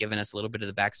do. And you've given us a little bit of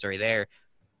the backstory there.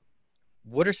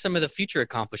 What are some of the future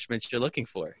accomplishments you're looking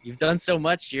for? You've done so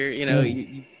much.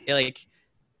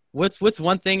 What's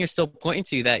one thing you're still pointing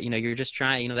to that, you're just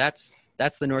trying, that's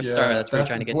the North Star. That's where you're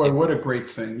trying to get to. What a great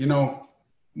thing.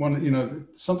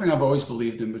 Something I've always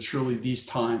believed in, but surely these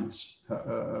times,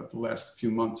 the last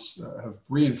few months have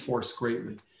reinforced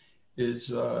greatly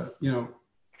is,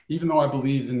 even though I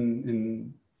believe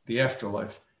in the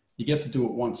afterlife, you get to do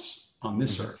it once on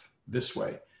this earth, this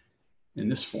way, in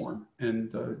this form.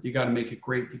 And you got to make it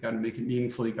great. You got to make it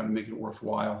meaningful. You got to make it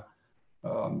worthwhile.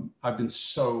 I've been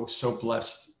so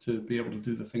blessed to be able to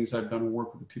do the things I've done and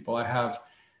work with the people I have.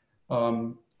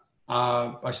 I'm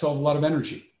I still have a lot of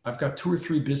energy. I've got 2 or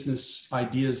 3 business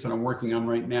ideas that I'm working on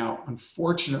right now.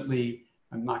 Unfortunately,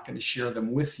 I'm not going to share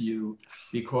them with you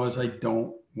because I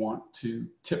don't want to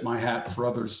tip my hat for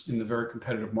others in the very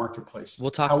competitive marketplace.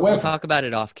 We'll talk about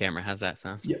it off camera. How's that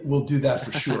sound? Yeah, we'll do that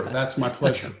for sure. That's my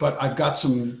pleasure. But I've got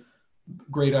some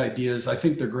great ideas. I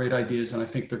think they're great ideas, and I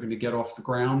think they're going to get off the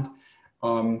ground.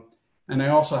 And I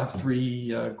also have 3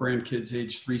 grandkids,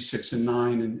 aged 3, 6, and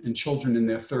 9, and children in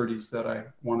their 30s that I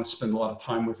want to spend a lot of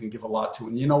time with and give a lot to.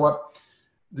 And you know what?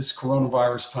 This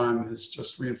coronavirus time has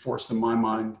just reinforced in my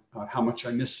mind how much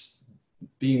I miss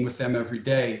being with them every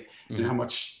day, and how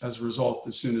much, as a result,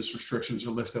 as soon as restrictions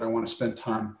are lifted, I want to spend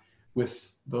time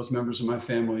with those members of my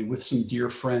family, with some dear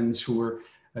friends who are,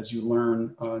 as you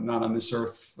learn, not on this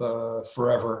earth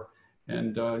forever.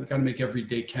 And you got to make every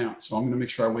day count. So I'm going to make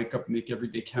sure I wake up and make every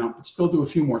day count, but still do a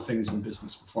few more things in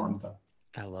business before I'm done.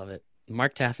 I love it.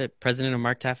 Mark Taffet, president of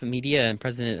Mark Taffet Media and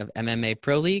president of MMA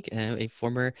Pro League, and a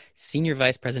former senior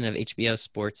vice president of HBO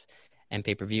Sports and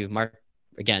Pay-Per-View. Mark,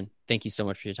 again, thank you so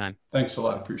much for your time. Thanks a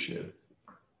lot. Appreciate it.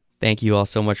 Thank you all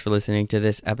so much for listening to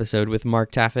this episode with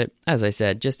Mark Taffet. As I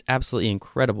said, just absolutely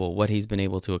incredible what he's been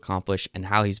able to accomplish and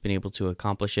how he's been able to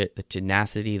accomplish it. The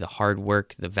tenacity, the hard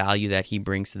work, the value that he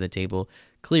brings to the table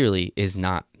clearly is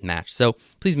not matched. So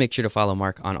please make sure to follow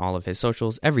Mark on all of his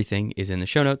socials. Everything is in the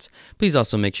show notes. Please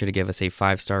also make sure to give us a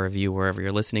 5-star review wherever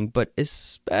you're listening, but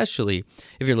especially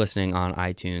if you're listening on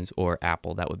iTunes or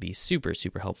Apple. That would be super,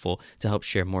 super helpful to help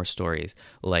share more stories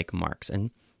like Mark's.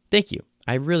 And thank you.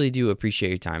 I really do appreciate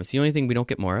your time. It's the only thing we don't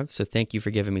get more of, so thank you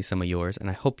for giving me some of yours, and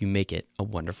I hope you make it a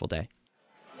wonderful day.